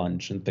serve them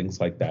lunch and things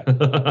like that.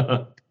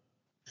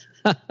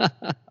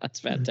 That's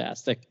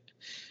fantastic.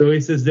 So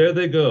he says, there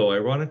they go.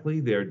 Ironically,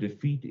 their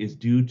defeat is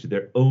due to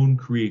their own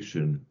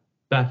creation,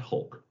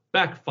 Bat-Hulk,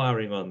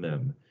 backfiring on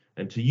them.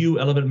 And to you,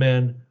 Element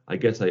Man, I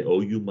guess I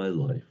owe you my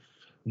life.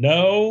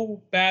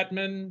 No,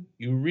 Batman,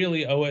 you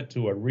really owe it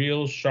to a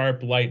real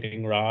sharp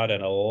lightning rod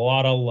and a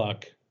lot of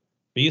luck.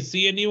 Be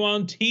seeing you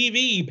on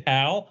TV,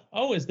 pal.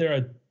 Oh, is there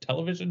a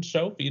television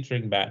show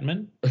featuring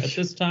Batman at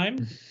this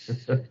time?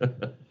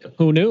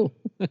 Who knew?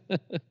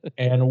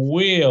 And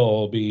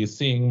we'll be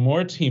seeing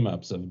more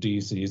team-ups of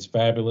DC's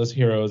fabulous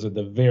heroes in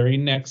the very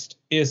next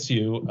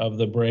issue of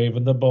The Brave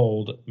and the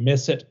Bold.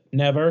 Miss it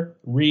never,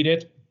 read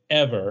it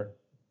ever.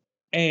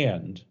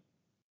 And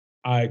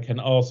I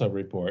can also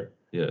report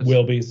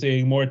we'll be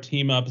seeing more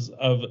team-ups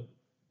of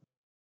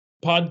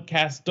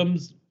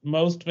Podcastum's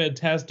most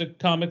fantastic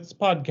comics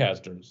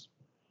podcasters.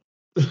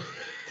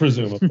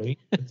 Presumably,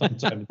 at some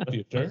time in the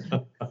future.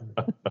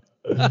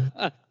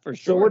 For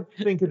sure. So what do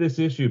you think of this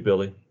issue,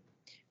 Billy?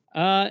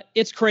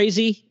 It's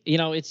crazy. You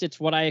know, it's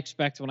what I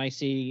expect when I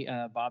see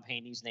Bob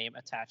Haney's name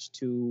attached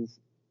to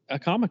a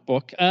comic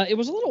book. It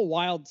was a little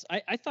wild.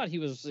 I thought he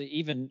was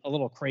even a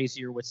little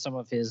crazier with some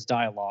of his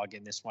dialogue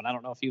in this one. I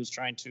don't know if he was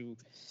trying to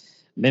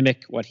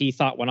mimic what he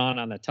thought went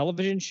on the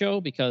television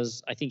show,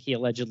 because I think he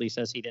allegedly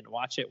says he didn't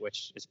watch it,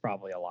 which is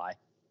probably a lie.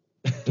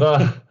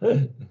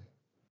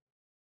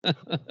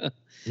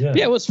 Yeah,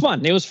 it was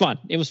fun. It was fun.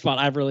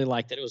 I really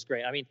liked it. It was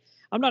great. I mean,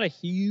 I'm not a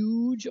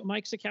huge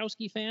Mike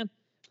Sekowsky fan,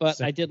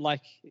 but I did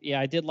like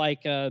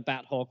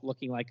Bat-Hulk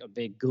looking like a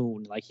big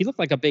goon. Like, he looked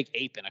like a big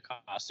ape in a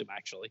costume,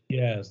 actually.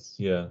 Yes.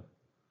 Yeah.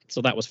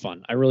 So that was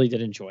fun. I really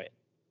did enjoy it.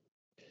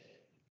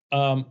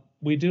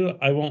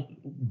 I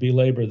won't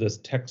belabor this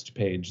text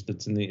page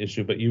that's in the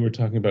issue, but you were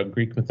talking about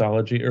Greek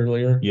mythology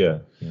earlier. Yeah.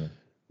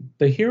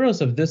 The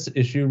heroes of this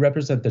issue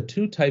represent the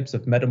two types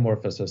of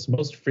metamorphosis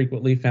most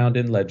frequently found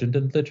in legend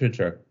and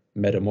literature.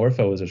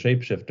 Metamorpho is a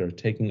shapeshifter,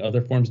 taking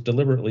other forms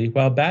deliberately,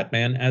 while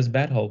Batman, as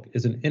Bat-Hulk,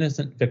 is an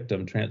innocent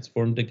victim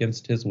transformed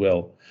against his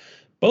will.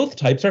 Both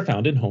types are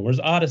found in Homer's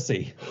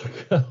Odyssey.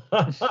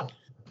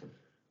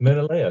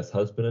 Menelaus,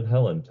 husband of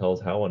Helen, tells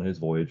how on his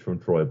voyage from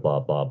Troy, blah,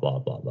 blah, blah,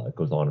 blah, blah. It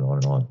goes on and on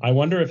and on. I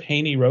wonder if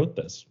Haney wrote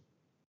this.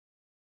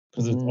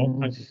 Because it's all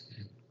kinds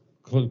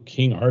of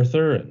King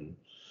Arthur and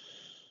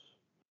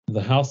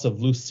the House of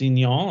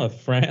Lusignan of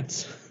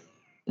France.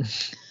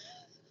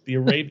 The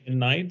Arabian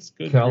Nights.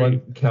 Good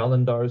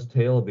Calendar's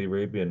Tale of the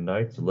Arabian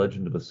Nights, The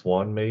Legend of the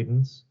Swan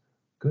Maidens.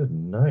 Good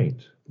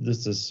night.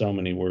 This is so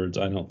many words.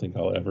 I don't think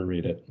I'll ever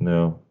read it.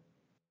 No.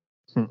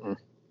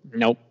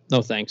 Nope.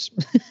 No thanks.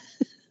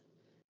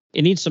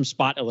 It needs some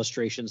spot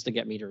illustrations to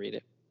get me to read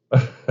it.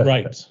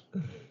 Right.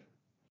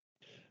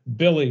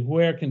 Billy,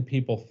 where can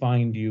people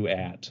find you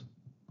at?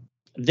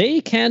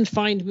 They can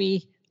find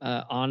me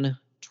on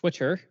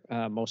Twitter,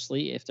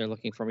 mostly, if they're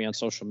looking for me on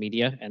social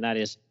media, and that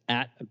is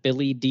at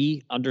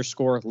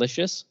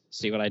BillyD_licious.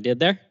 See what I did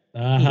there?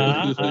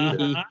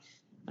 I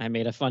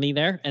made a funny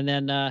there. And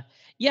then,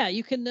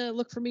 you can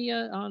look for me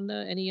on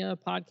any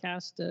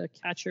podcast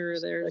catcher.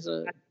 There's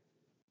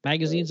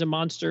Magazines and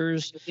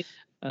Monsters.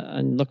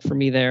 And look for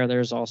me there.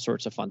 There's all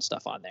sorts of fun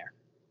stuff on there.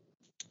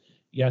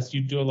 Yes,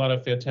 you do a lot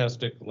of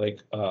fantastic,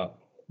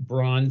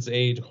 Bronze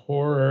Age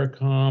horror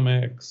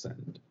comics,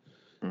 and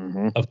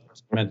of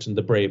course, you mentioned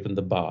The Brave and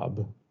the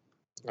Bob.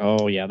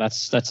 Oh yeah,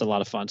 that's a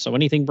lot of fun. So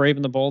anything Brave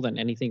and the Bold and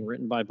anything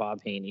written by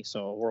Bob Haney.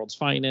 So World's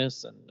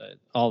Finest and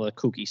all the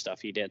kooky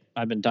stuff he did.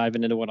 I've been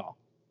diving into it all.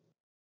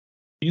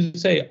 You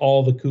say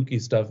all the kooky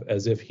stuff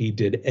as if he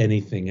did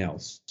anything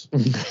else.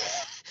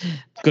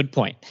 Good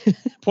point.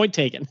 Point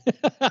taken.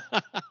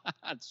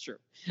 That's true.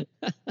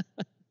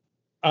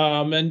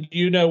 And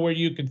you know where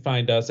you can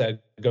find us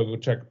at Go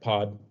Check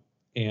Pod,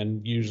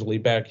 and usually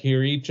back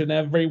here each and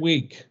every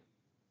week.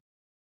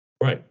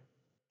 Right.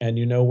 And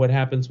you know what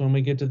happens when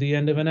we get to the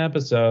end of an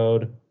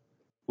episode.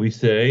 We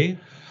say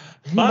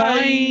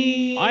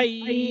bye.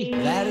 Bye.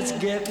 That it's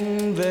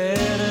getting better.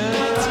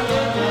 It's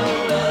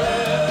getting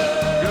better.